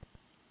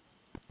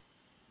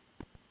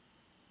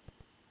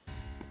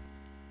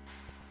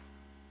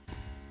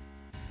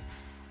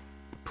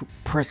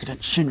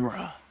 President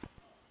Shinra.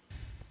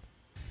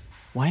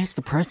 Why is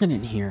the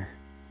president here?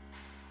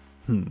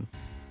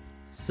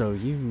 So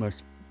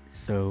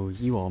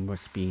you all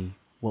must be,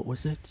 what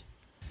was it?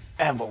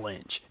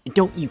 Avalanche. And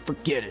don't you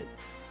forget it.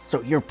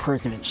 So you're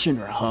President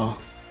Shinra, huh?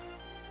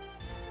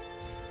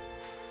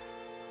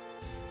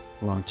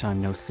 Long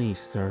time no see,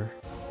 sir.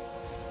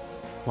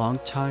 Long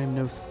time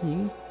no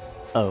see?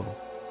 Oh,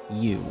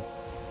 you.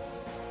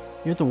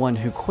 You're the one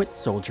who quit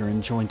Soldier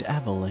and joined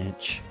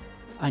Avalanche.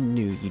 I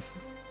knew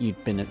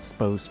you'd been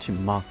exposed to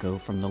Mako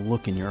from the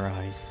look in your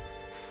eyes.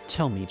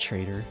 Tell me,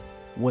 traitor,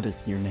 what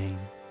is your name?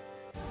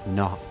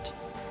 Not.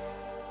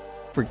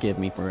 Forgive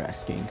me for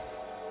asking,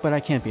 but I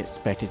can't be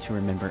expected to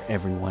remember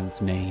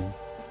everyone's name.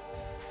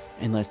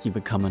 Unless you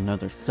become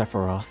another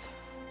Sephiroth.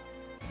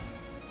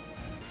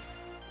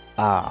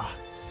 Ah,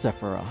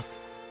 Sephiroth.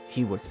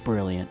 He was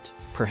brilliant.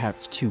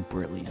 Perhaps too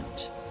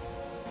brilliant.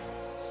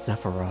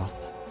 Sephiroth.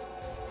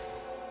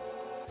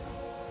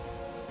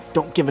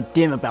 Don't give a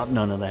damn about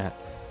none of that.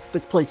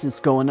 This place is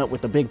going up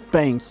with a big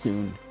bang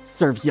soon.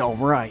 Serves y'all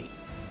right.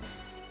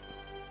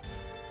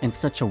 And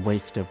such a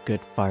waste of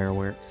good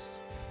fireworks.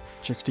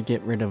 Just to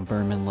get rid of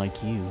vermin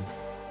like you.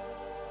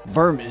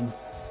 Vermin?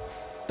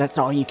 That's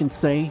all you can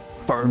say?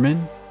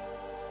 Vermin?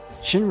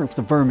 Shinra's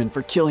the vermin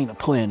for killing the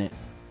planet.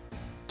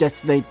 Guess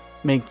they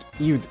make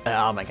you...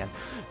 oh my god.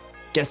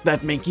 Guess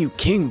that make you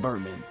King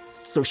Vermin.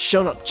 So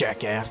shut up,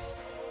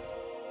 jackass.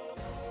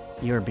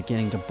 You are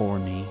beginning to bore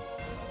me.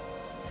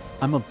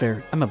 I'm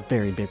a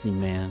very busy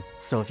man,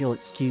 so if you'll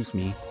excuse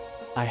me,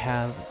 I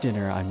have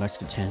dinner I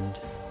must attend.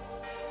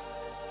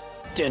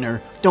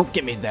 Dinner? Don't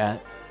give me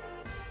that.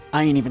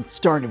 I ain't even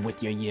started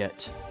with you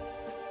yet.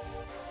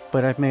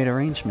 But I've made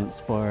arrangements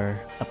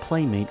for a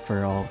playmate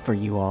for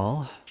you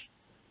all.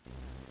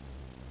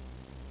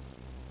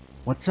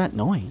 What's that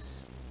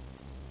noise?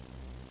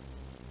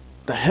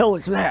 The hell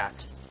is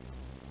that?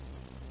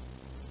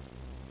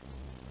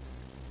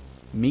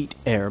 Meet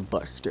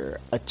Airbuster,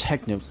 a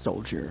techno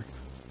soldier.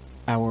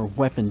 Our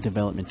weapon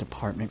development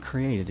department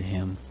created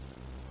him.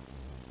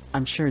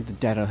 I'm sure the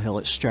data he'll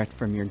extract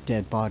from your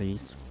dead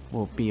bodies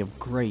will be of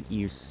great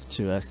use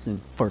to us in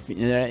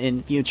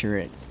future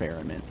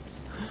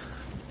experiments.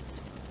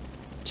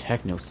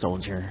 Techno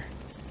soldier.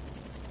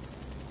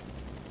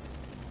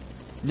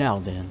 Now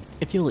then,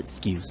 if you'll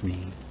excuse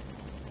me.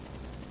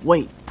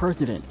 Wait,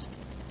 President.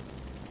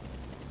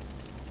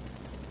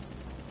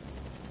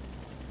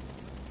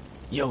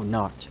 Yo,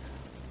 Noct.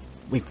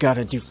 We've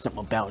gotta do something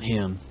about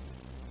him.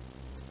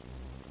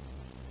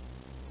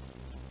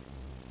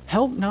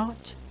 Help,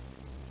 Noct.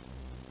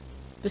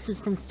 This is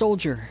from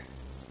Soldier.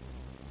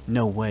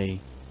 No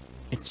way.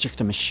 It's just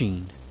a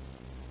machine.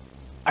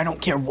 I don't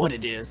care what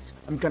it is.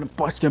 I'm gonna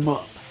bust him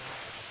up.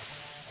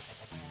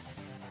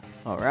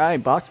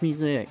 Alright, boss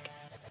music.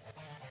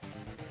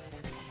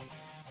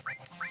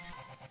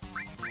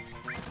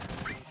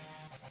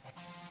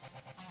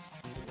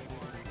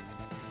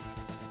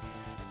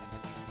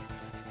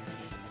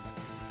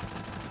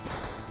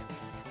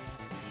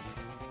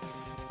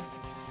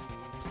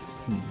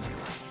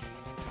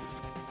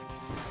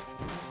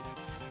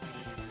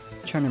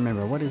 Trying to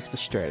remember, what is the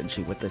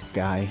strategy with this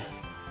guy?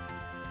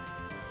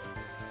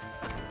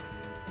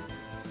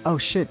 Oh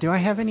shit, do I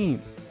have any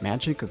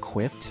magic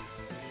equipped?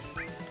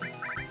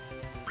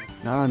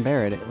 Not on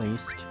Barret, at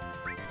least.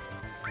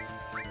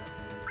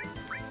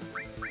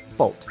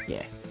 Bolt,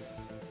 yeah.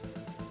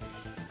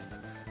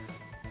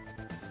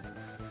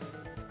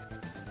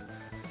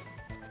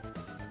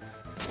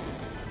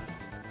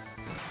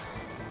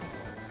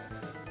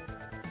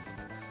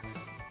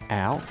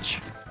 Ouch.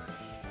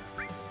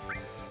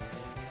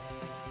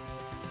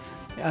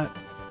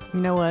 You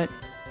know what?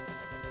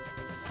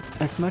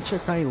 As much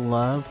as I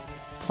love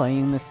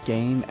playing this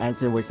game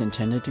as it was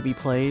intended to be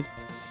played,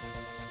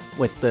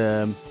 with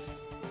the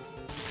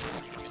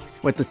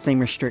same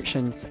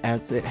restrictions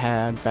as it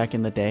had back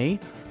in the day,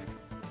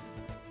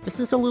 this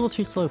is a little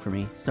too slow for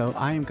me, so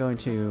I am going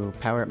to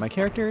power up my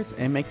characters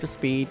and make the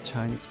speed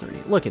times 3.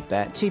 Look at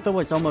that, Tifa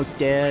was almost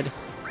dead,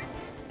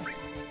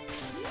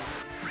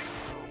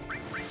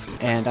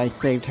 and I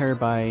saved her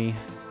by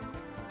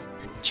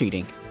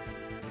cheating.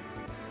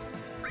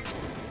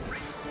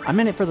 I'm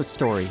in it for the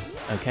story,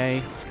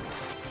 okay?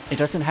 It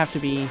doesn't have to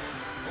be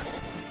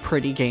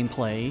pretty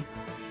gameplay.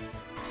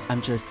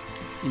 I'm just,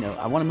 you know,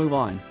 I want to move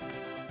on.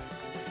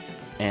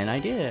 And I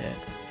did.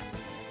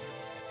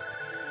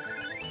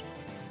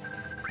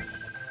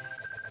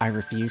 I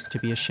refuse to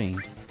be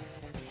ashamed.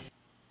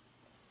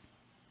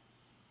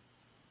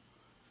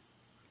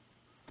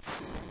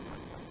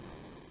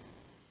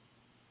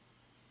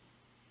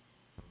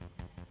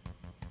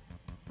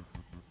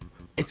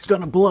 It's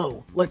gonna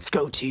blow. Let's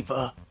go,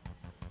 Tifa.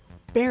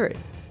 Barret,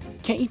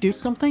 can't you do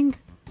something?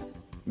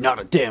 Not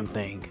a damn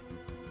thing.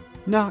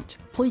 Noct,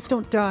 please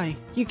don't die.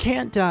 You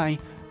can't die.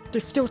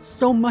 There's still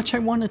so much I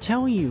want to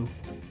tell you.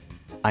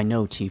 I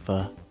know,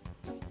 Tifa.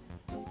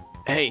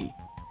 Hey,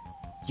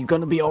 you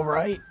gonna be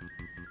alright?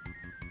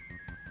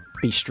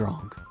 Be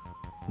strong.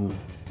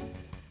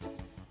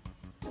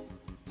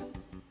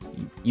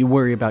 You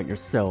worry about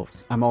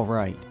yourselves. I'm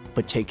alright,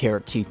 but take care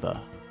of Tifa.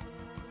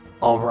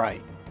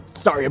 Alright.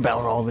 Sorry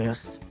about all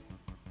this.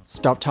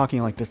 Stop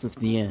talking like this is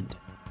the end.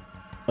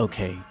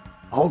 Okay.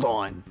 Hold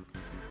on.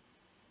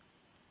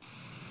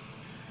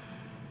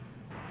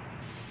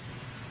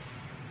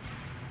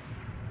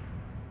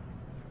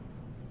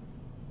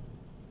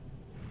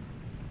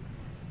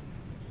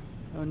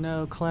 Oh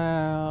no,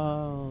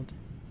 Cloud.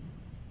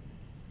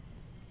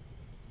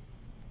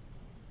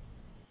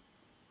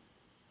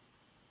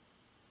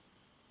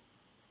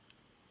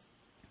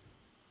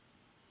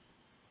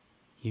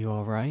 You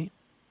alright?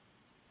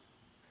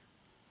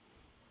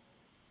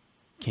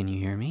 Can you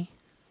hear me?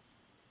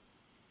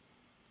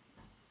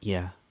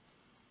 Yeah.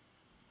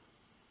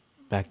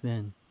 Back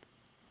then,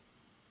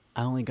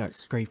 I only got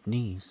scraped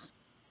knees.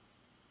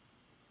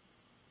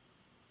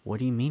 What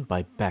do you mean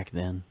by back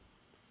then?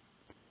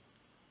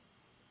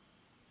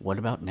 What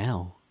about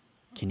now?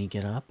 Can you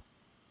get up?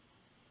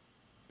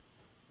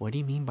 What do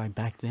you mean by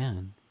back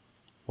then?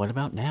 What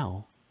about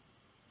now?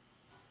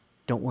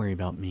 Don't worry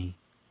about me.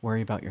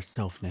 Worry about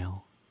yourself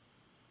now.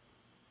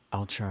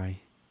 I'll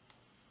try.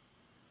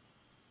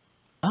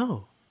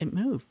 Oh, it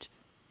moved.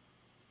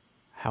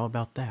 How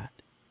about that?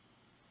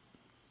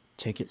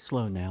 Take it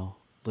slow now,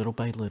 little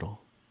by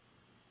little.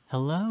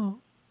 Hello?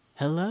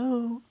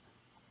 Hello?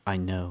 I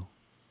know.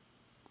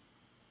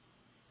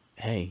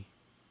 Hey,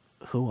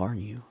 who are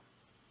you?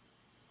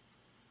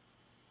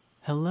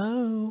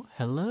 Hello?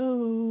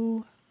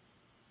 Hello?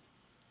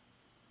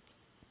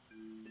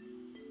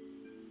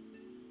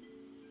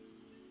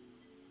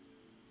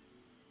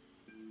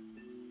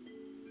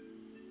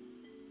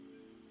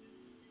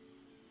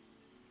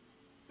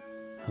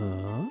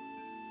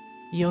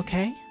 You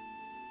okay?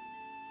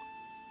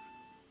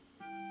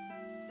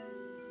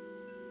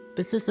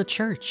 This is a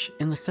church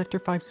in the Sector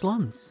 5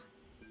 slums.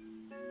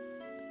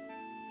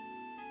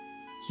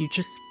 You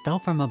just fell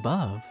from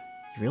above.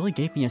 You really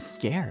gave me a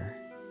scare.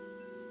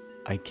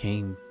 I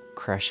came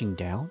crashing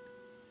down?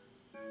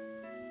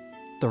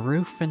 The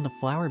roof and the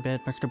flower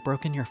bed must have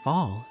broken your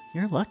fall.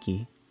 You're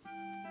lucky.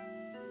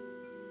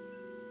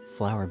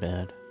 Flower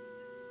bed.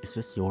 Is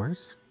this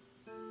yours?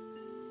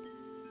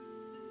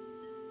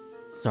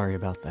 Sorry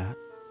about that.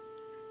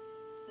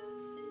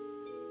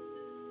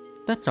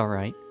 That's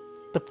alright.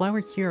 The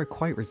flowers here are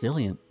quite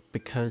resilient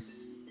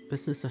because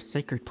this is a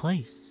sacred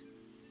place.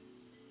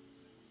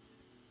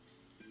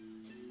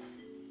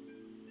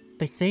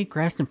 They say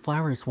grass and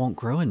flowers won't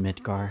grow in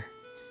Midgar,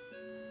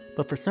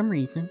 but for some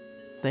reason,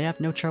 they have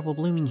no trouble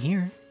blooming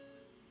here.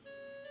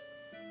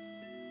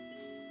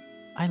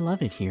 I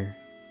love it here.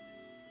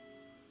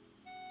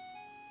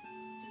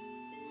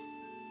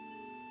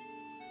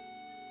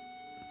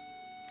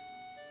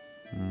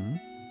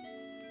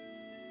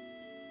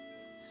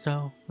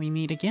 So, we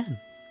meet again.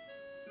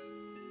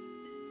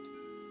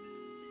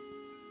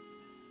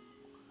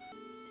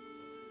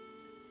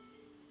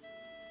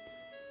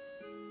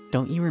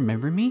 Don't you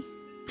remember me?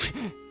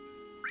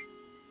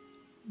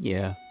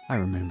 Yeah, I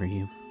remember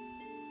you.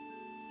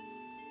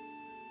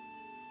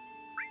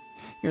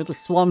 You're the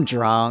slum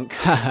drunk.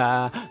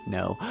 Haha.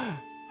 No,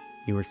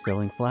 you were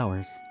selling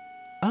flowers.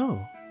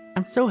 Oh,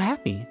 I'm so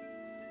happy.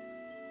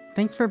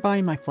 Thanks for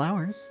buying my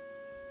flowers.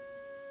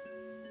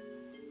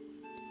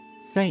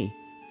 Say,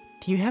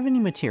 do you have any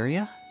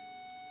materia?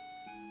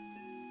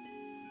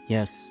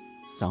 Yes,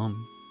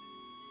 some.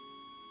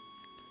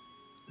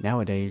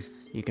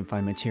 Nowadays, you can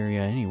find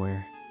materia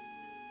anywhere.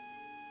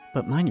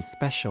 But mine is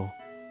special.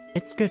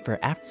 It's good for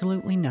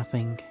absolutely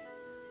nothing.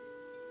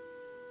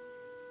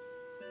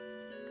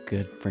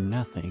 Good for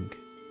nothing.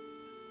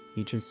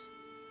 You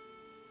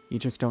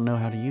just don't know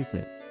how to use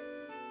it.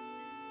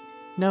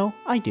 No,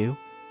 I do.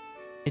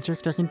 It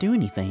just doesn't do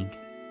anything.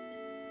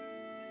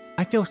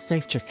 I feel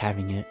safe just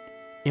having it.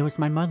 It was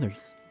my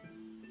mother's.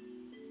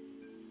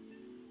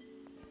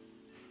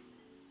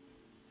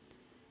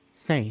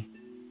 Say,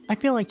 I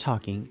feel like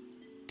talking.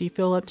 Do you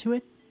feel up to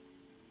it?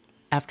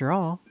 After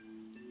all,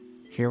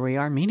 here we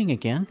are meeting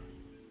again.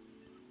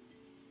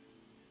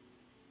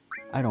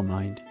 I don't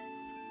mind.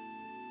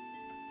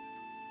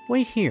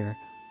 Wait here.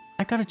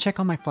 I gotta check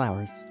on my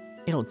flowers.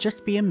 It'll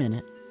just be a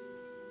minute.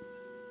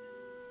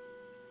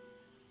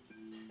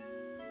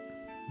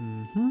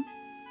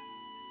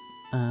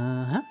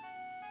 Uh-huh.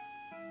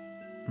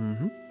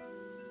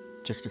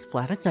 Just as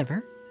flat as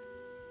ever.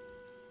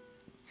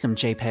 Some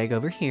JPEG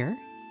over here.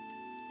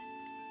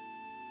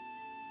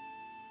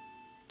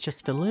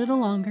 Just a little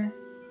longer.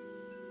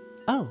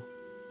 Oh.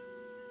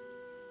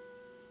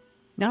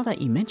 Now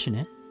that you mention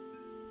it.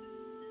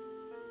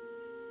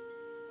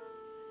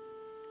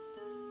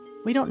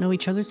 We don't know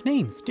each other's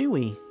names, do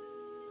we?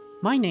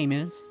 My name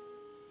is...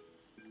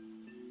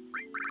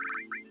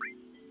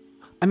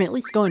 I'm at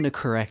least going to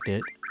correct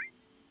it.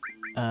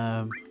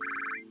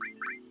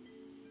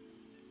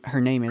 Her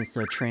name is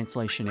a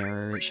translation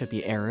error. It should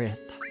be Aerith.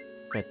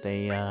 But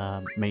they,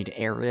 made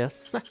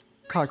Eris,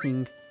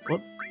 causing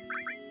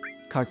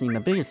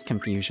the biggest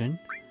confusion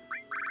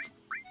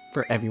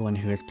for everyone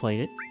who has played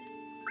it.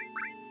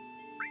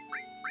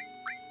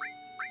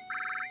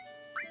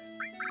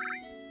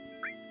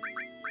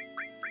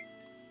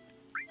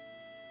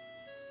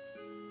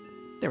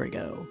 There we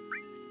go.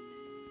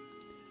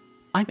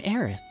 I'm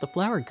Aerith, the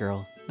flower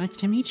girl. Nice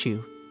to meet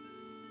you.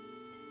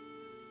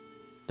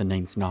 The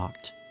name's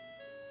Noct.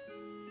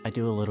 I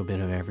do a little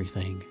bit of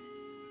everything.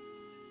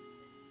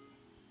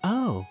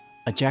 Oh,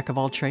 a jack of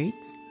all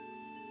trades?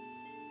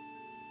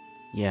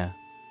 Yeah,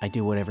 I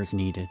do whatever's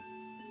needed.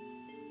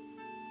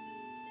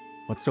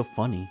 What's so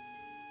funny?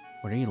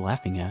 What are you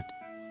laughing at?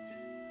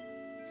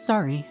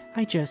 Sorry,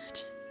 I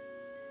just...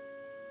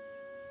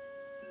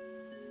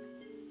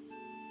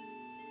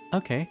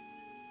 Okay.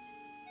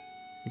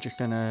 You're just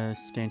gonna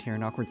stand here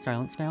in awkward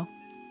silence now?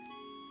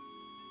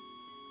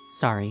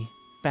 Sorry,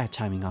 bad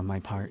timing on my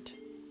part.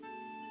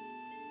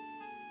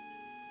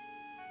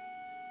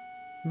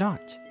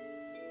 Not.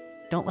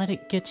 Don't let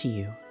it get to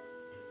you.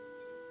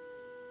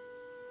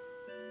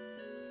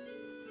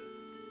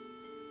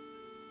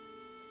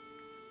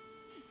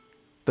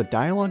 The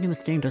dialogue in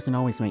this game doesn't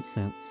always make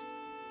sense.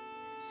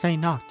 Say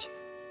not.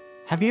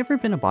 Have you ever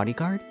been a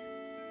bodyguard?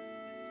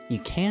 You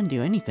can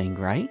do anything,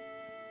 right?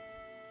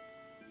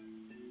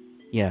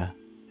 Yeah,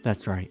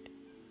 that's right.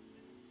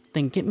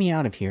 Then get me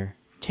out of here.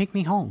 Take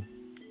me home.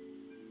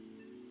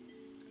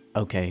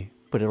 Okay,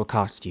 but it'll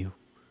cost you.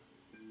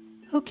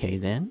 Okay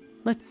then,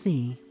 let's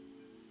see.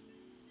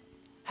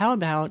 How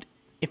about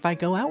if I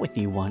go out with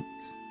you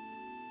once?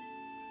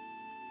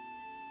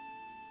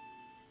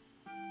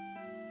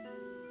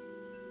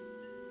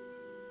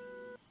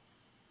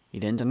 He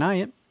didn't deny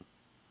it.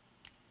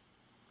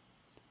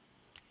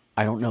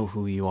 I don't know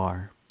who you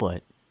are,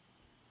 but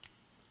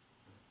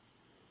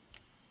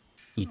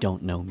you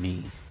don't know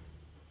me.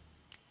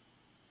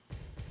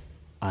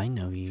 I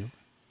know you.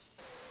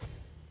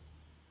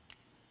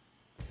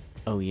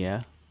 Oh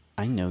yeah,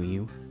 I know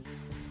you.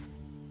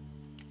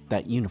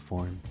 That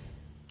uniform.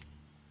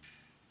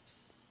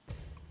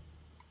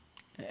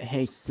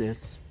 Hey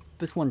sis,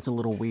 this one's a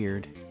little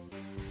weird.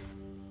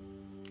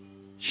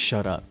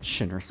 Shut up,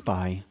 Shinra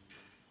spy.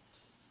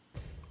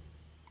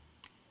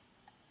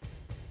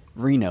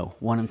 Reno,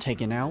 want him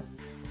taken out?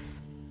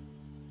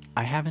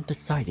 I haven't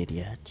decided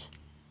yet.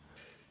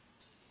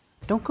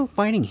 Don't go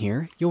fighting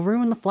here, you'll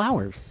ruin the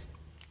flowers.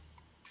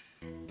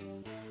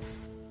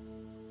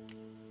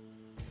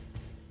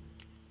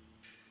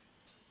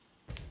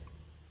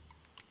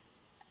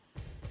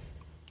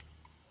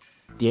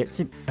 The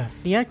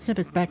exit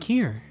is back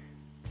here.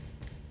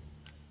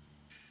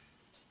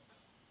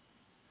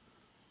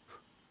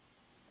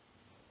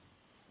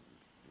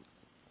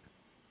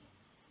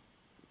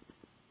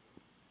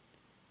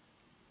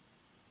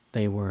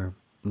 They were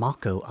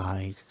Mako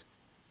eyes.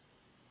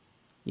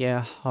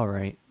 Yeah,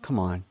 alright, come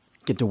on,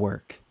 get to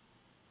work.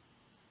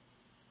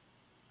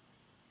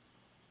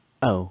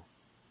 Oh.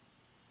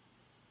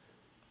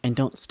 And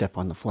don't step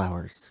on the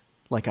flowers,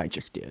 like I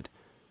just did.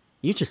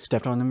 You just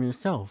stepped on them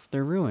yourself,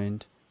 they're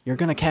ruined. You're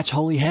gonna catch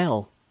holy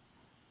hell.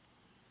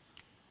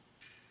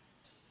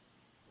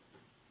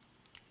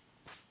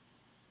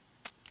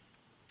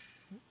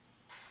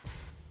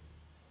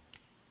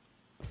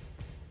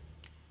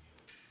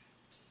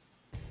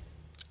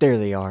 There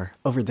they are,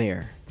 over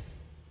there.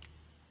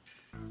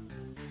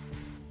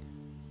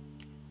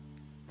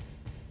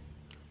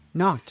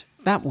 Knocked,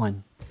 that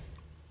one.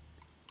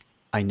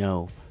 I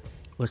know.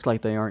 Looks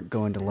like they aren't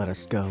going to let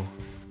us go.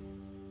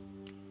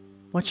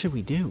 What should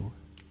we do?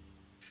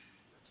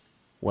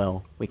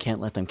 Well, we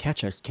can't let them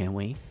catch us, can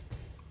we?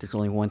 There's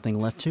only one thing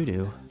left to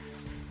do.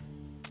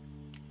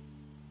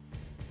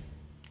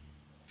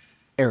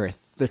 Aerith,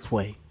 this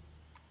way.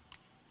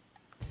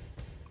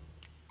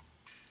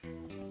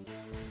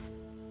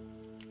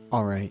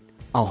 Alright,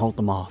 I'll hold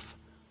them off.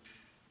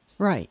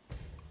 Right.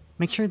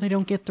 Make sure they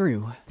don't get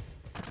through.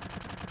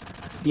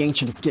 The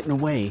Ancient is getting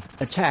away.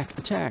 Attack,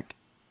 attack.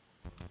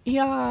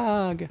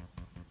 Yag!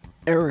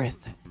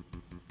 Aerith.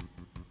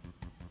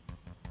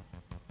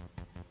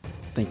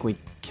 Think we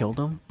killed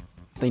them?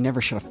 They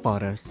never should have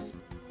fought us.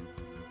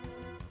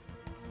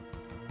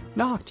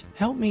 Knocked,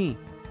 help me!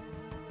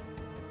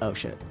 Oh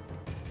shit.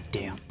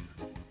 Damn.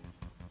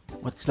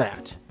 What's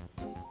that?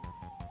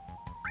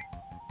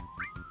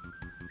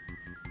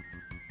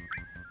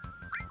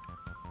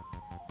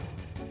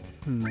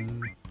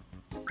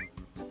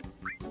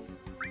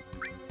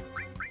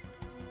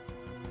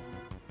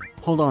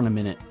 Hold on a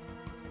minute.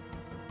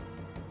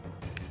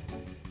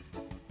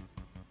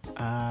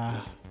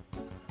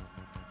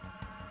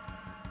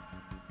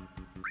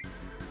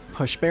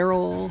 Push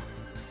barrel.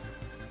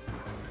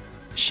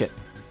 Shit.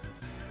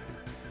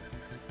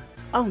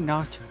 Oh,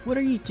 Knocked, what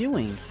are you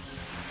doing?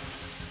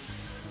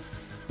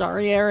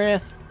 Sorry,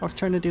 Aerith. I was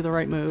trying to do the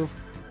right move.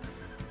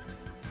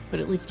 But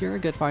at least you're a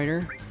good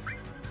fighter.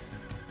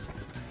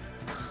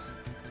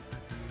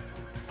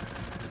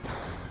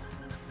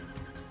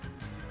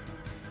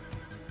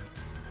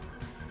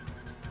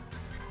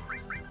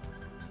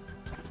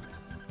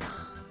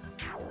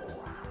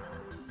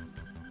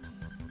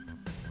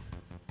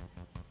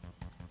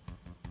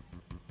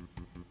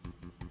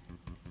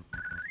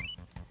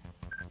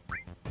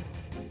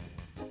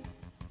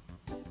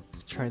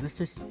 Try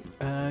this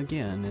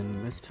again,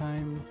 and this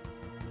time,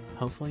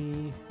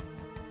 hopefully,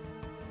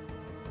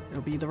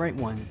 it'll be the right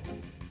one.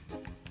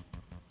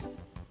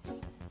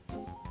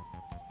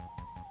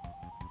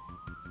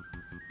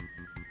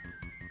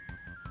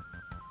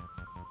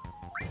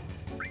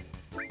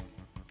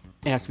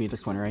 It has to be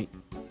this one, right?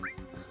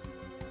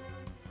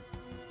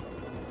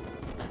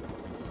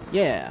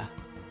 Yeah.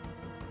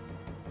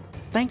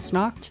 Thanks,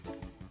 Knocked.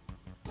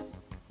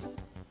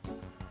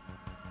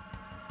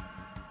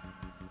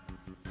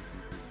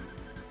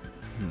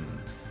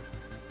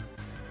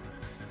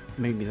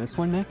 Maybe this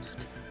one next?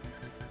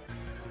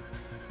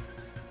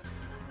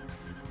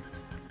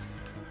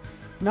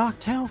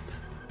 Knocked, help!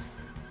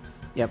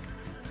 Yep,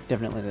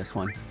 definitely this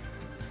one.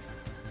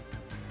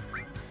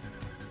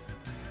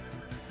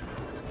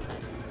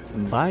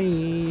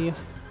 Bye!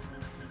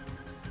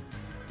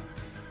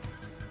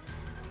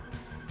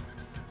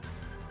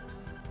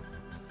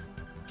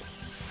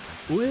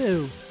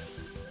 Woo!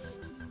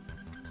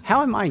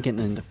 How am I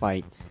getting into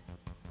fights?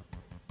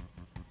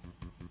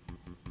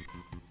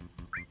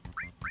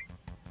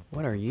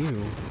 What are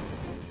you?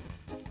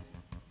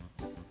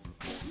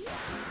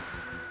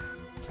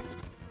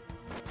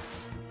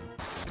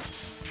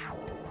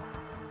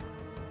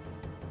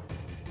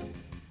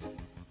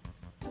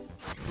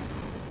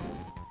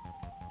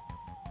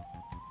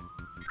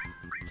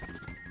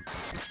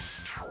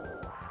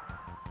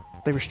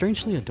 They were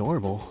strangely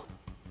adorable.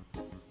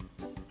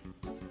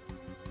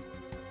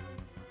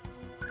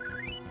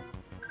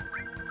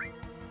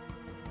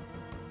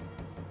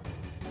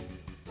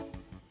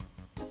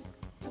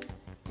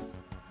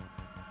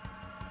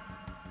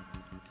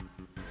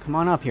 Come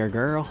on up here,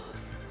 girl.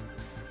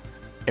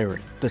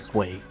 Aerith, this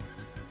way.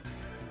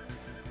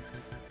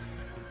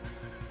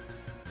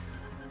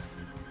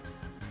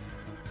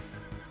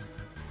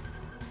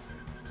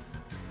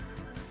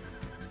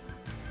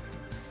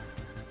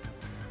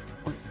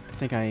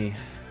 think I...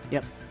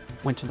 Yep,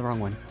 went to the wrong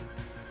one.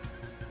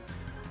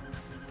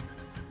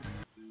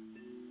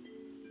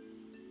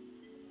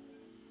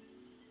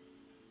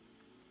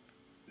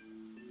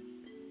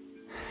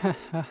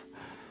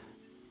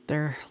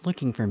 They're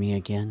looking for me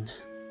again.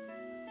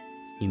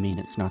 You mean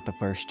it's not the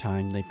first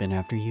time they've been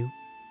after you?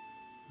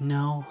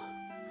 No.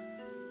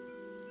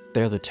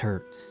 They're the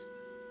Turks.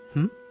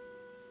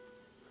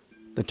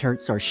 The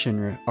Turks are a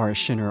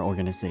Shinra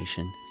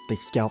organization. They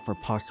scout for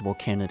possible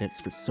candidates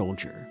for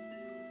soldier.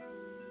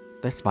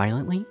 This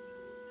violently?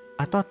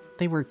 I thought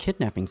they were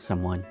kidnapping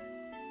someone.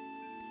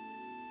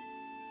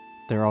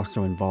 They're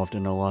also involved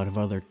in a lot of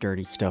other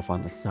dirty stuff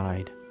on the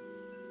side.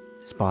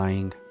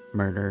 Spying,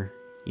 murder,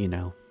 you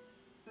know.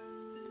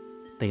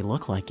 They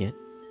look like it.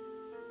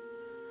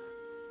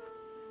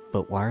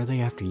 But why are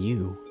they after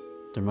you?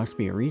 There must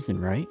be a reason,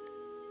 right?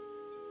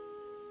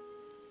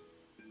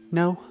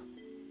 No,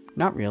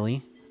 not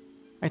really.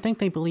 I think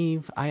they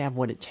believe I have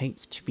what it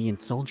takes to be a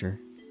soldier.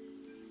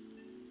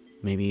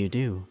 Maybe you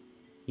do.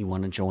 You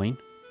want to join?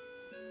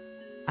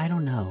 I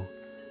don't know,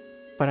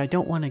 but I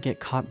don't want to get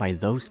caught by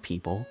those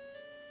people.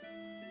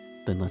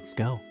 Then let's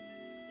go.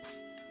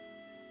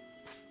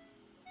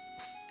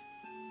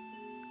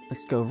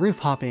 Let's go roof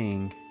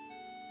hopping.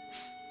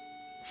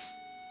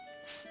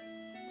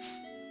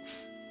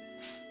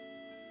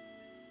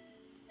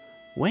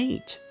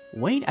 Wait,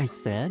 I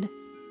said.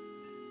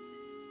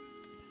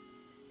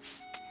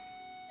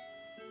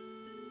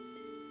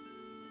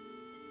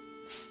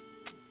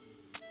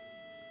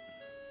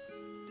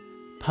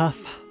 Puff,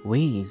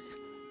 wheeze.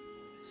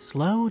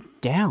 Slow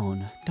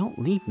down. Don't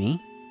leave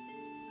me.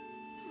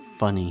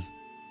 Funny.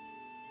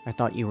 I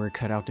thought you were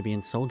cut out to be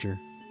a soldier.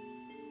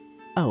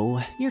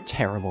 Oh, you're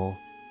terrible.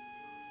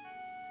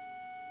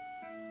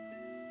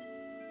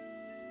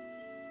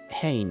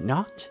 Hey,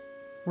 Not?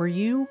 Were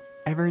you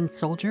ever a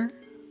soldier?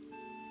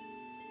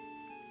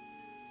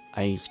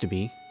 I used to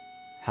be.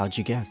 How'd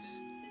you guess?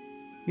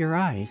 Your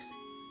eyes,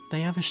 they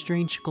have a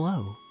strange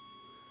glow.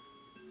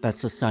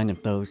 That's a sign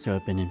of those who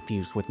have been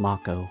infused with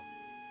Mako.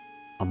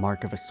 A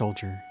mark of a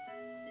soldier.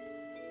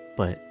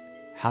 But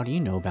how do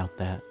you know about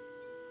that?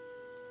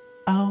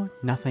 Oh,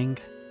 nothing.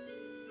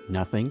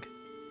 Nothing?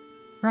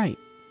 Right,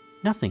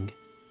 nothing.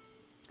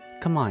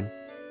 Come on,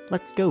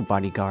 let's go,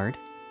 bodyguard.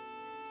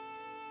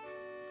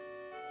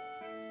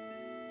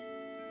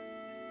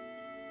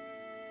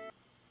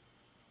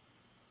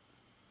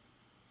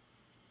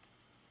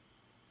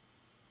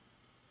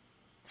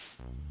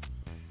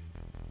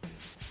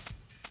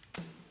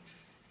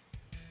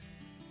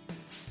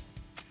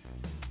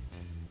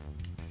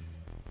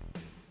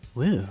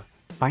 Woo,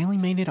 finally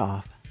made it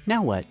off.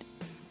 Now what?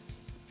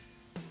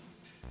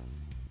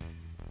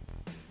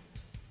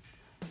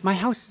 My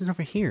house is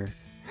over here.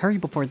 Hurry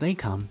before they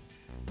come.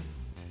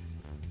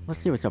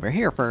 Let's see what's over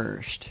here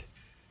first.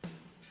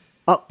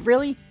 Oh,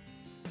 really?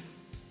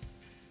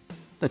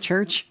 The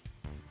church?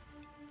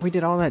 We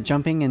did all that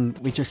jumping and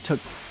we just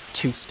took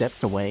 2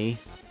 steps away.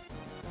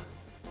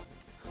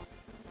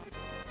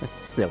 That's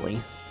silly.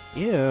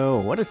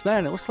 Ew, what is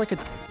that? It looks like a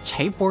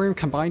tapeworm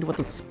combined with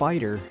a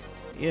spider.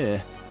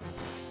 Ew.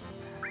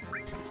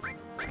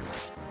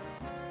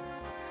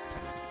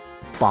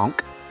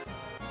 Bonk.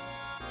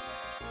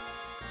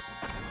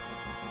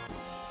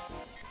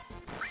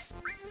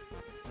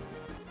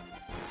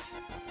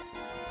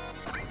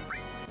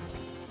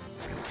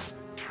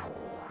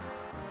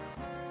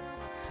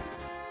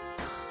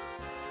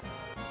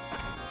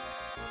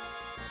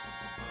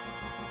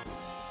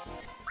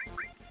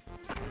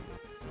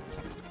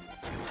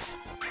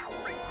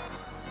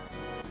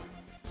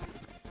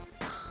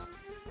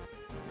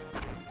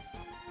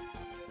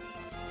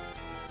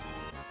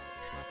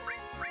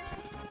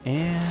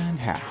 And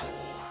how?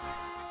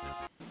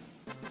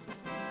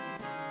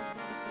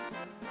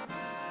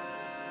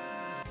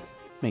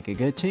 Make a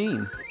good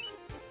team.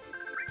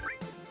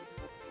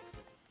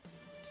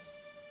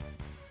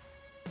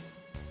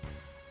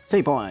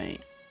 Say boy.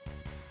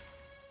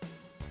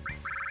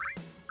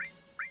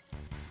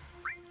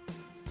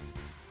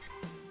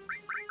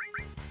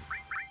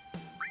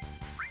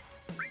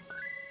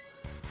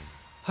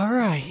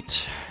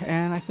 Alright,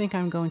 and I think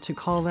I'm going to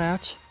call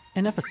that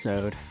an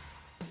episode.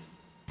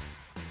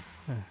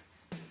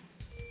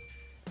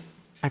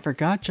 I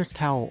forgot just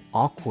how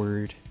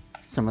awkward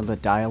some of the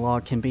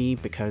dialogue can be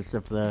because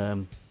of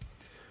the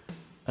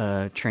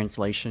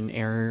translation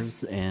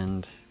errors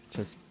and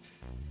just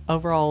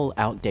overall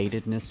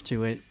outdatedness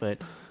to it, but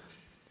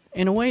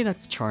in a way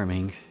that's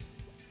charming.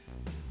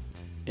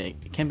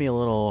 It can be a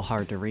little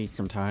hard to read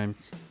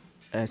sometimes,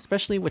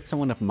 especially with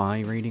someone of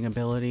my reading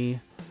ability.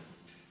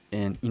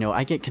 And, you know,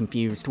 I get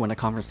confused when a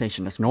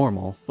conversation is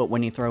normal, but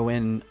when you throw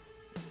in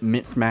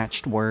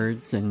mismatched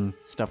words and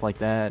stuff like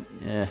that,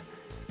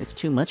 it's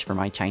too much for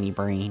my tiny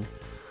brain.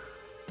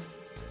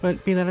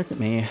 But be that as it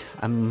may,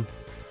 I'm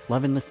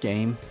loving this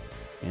game,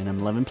 and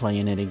I'm loving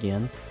playing it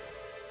again,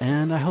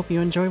 and I hope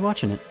you enjoy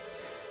watching it.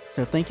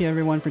 So thank you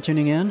everyone for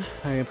tuning in,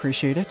 I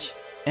appreciate it,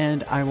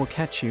 and I will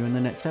catch you in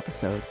the next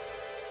episode.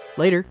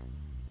 Later!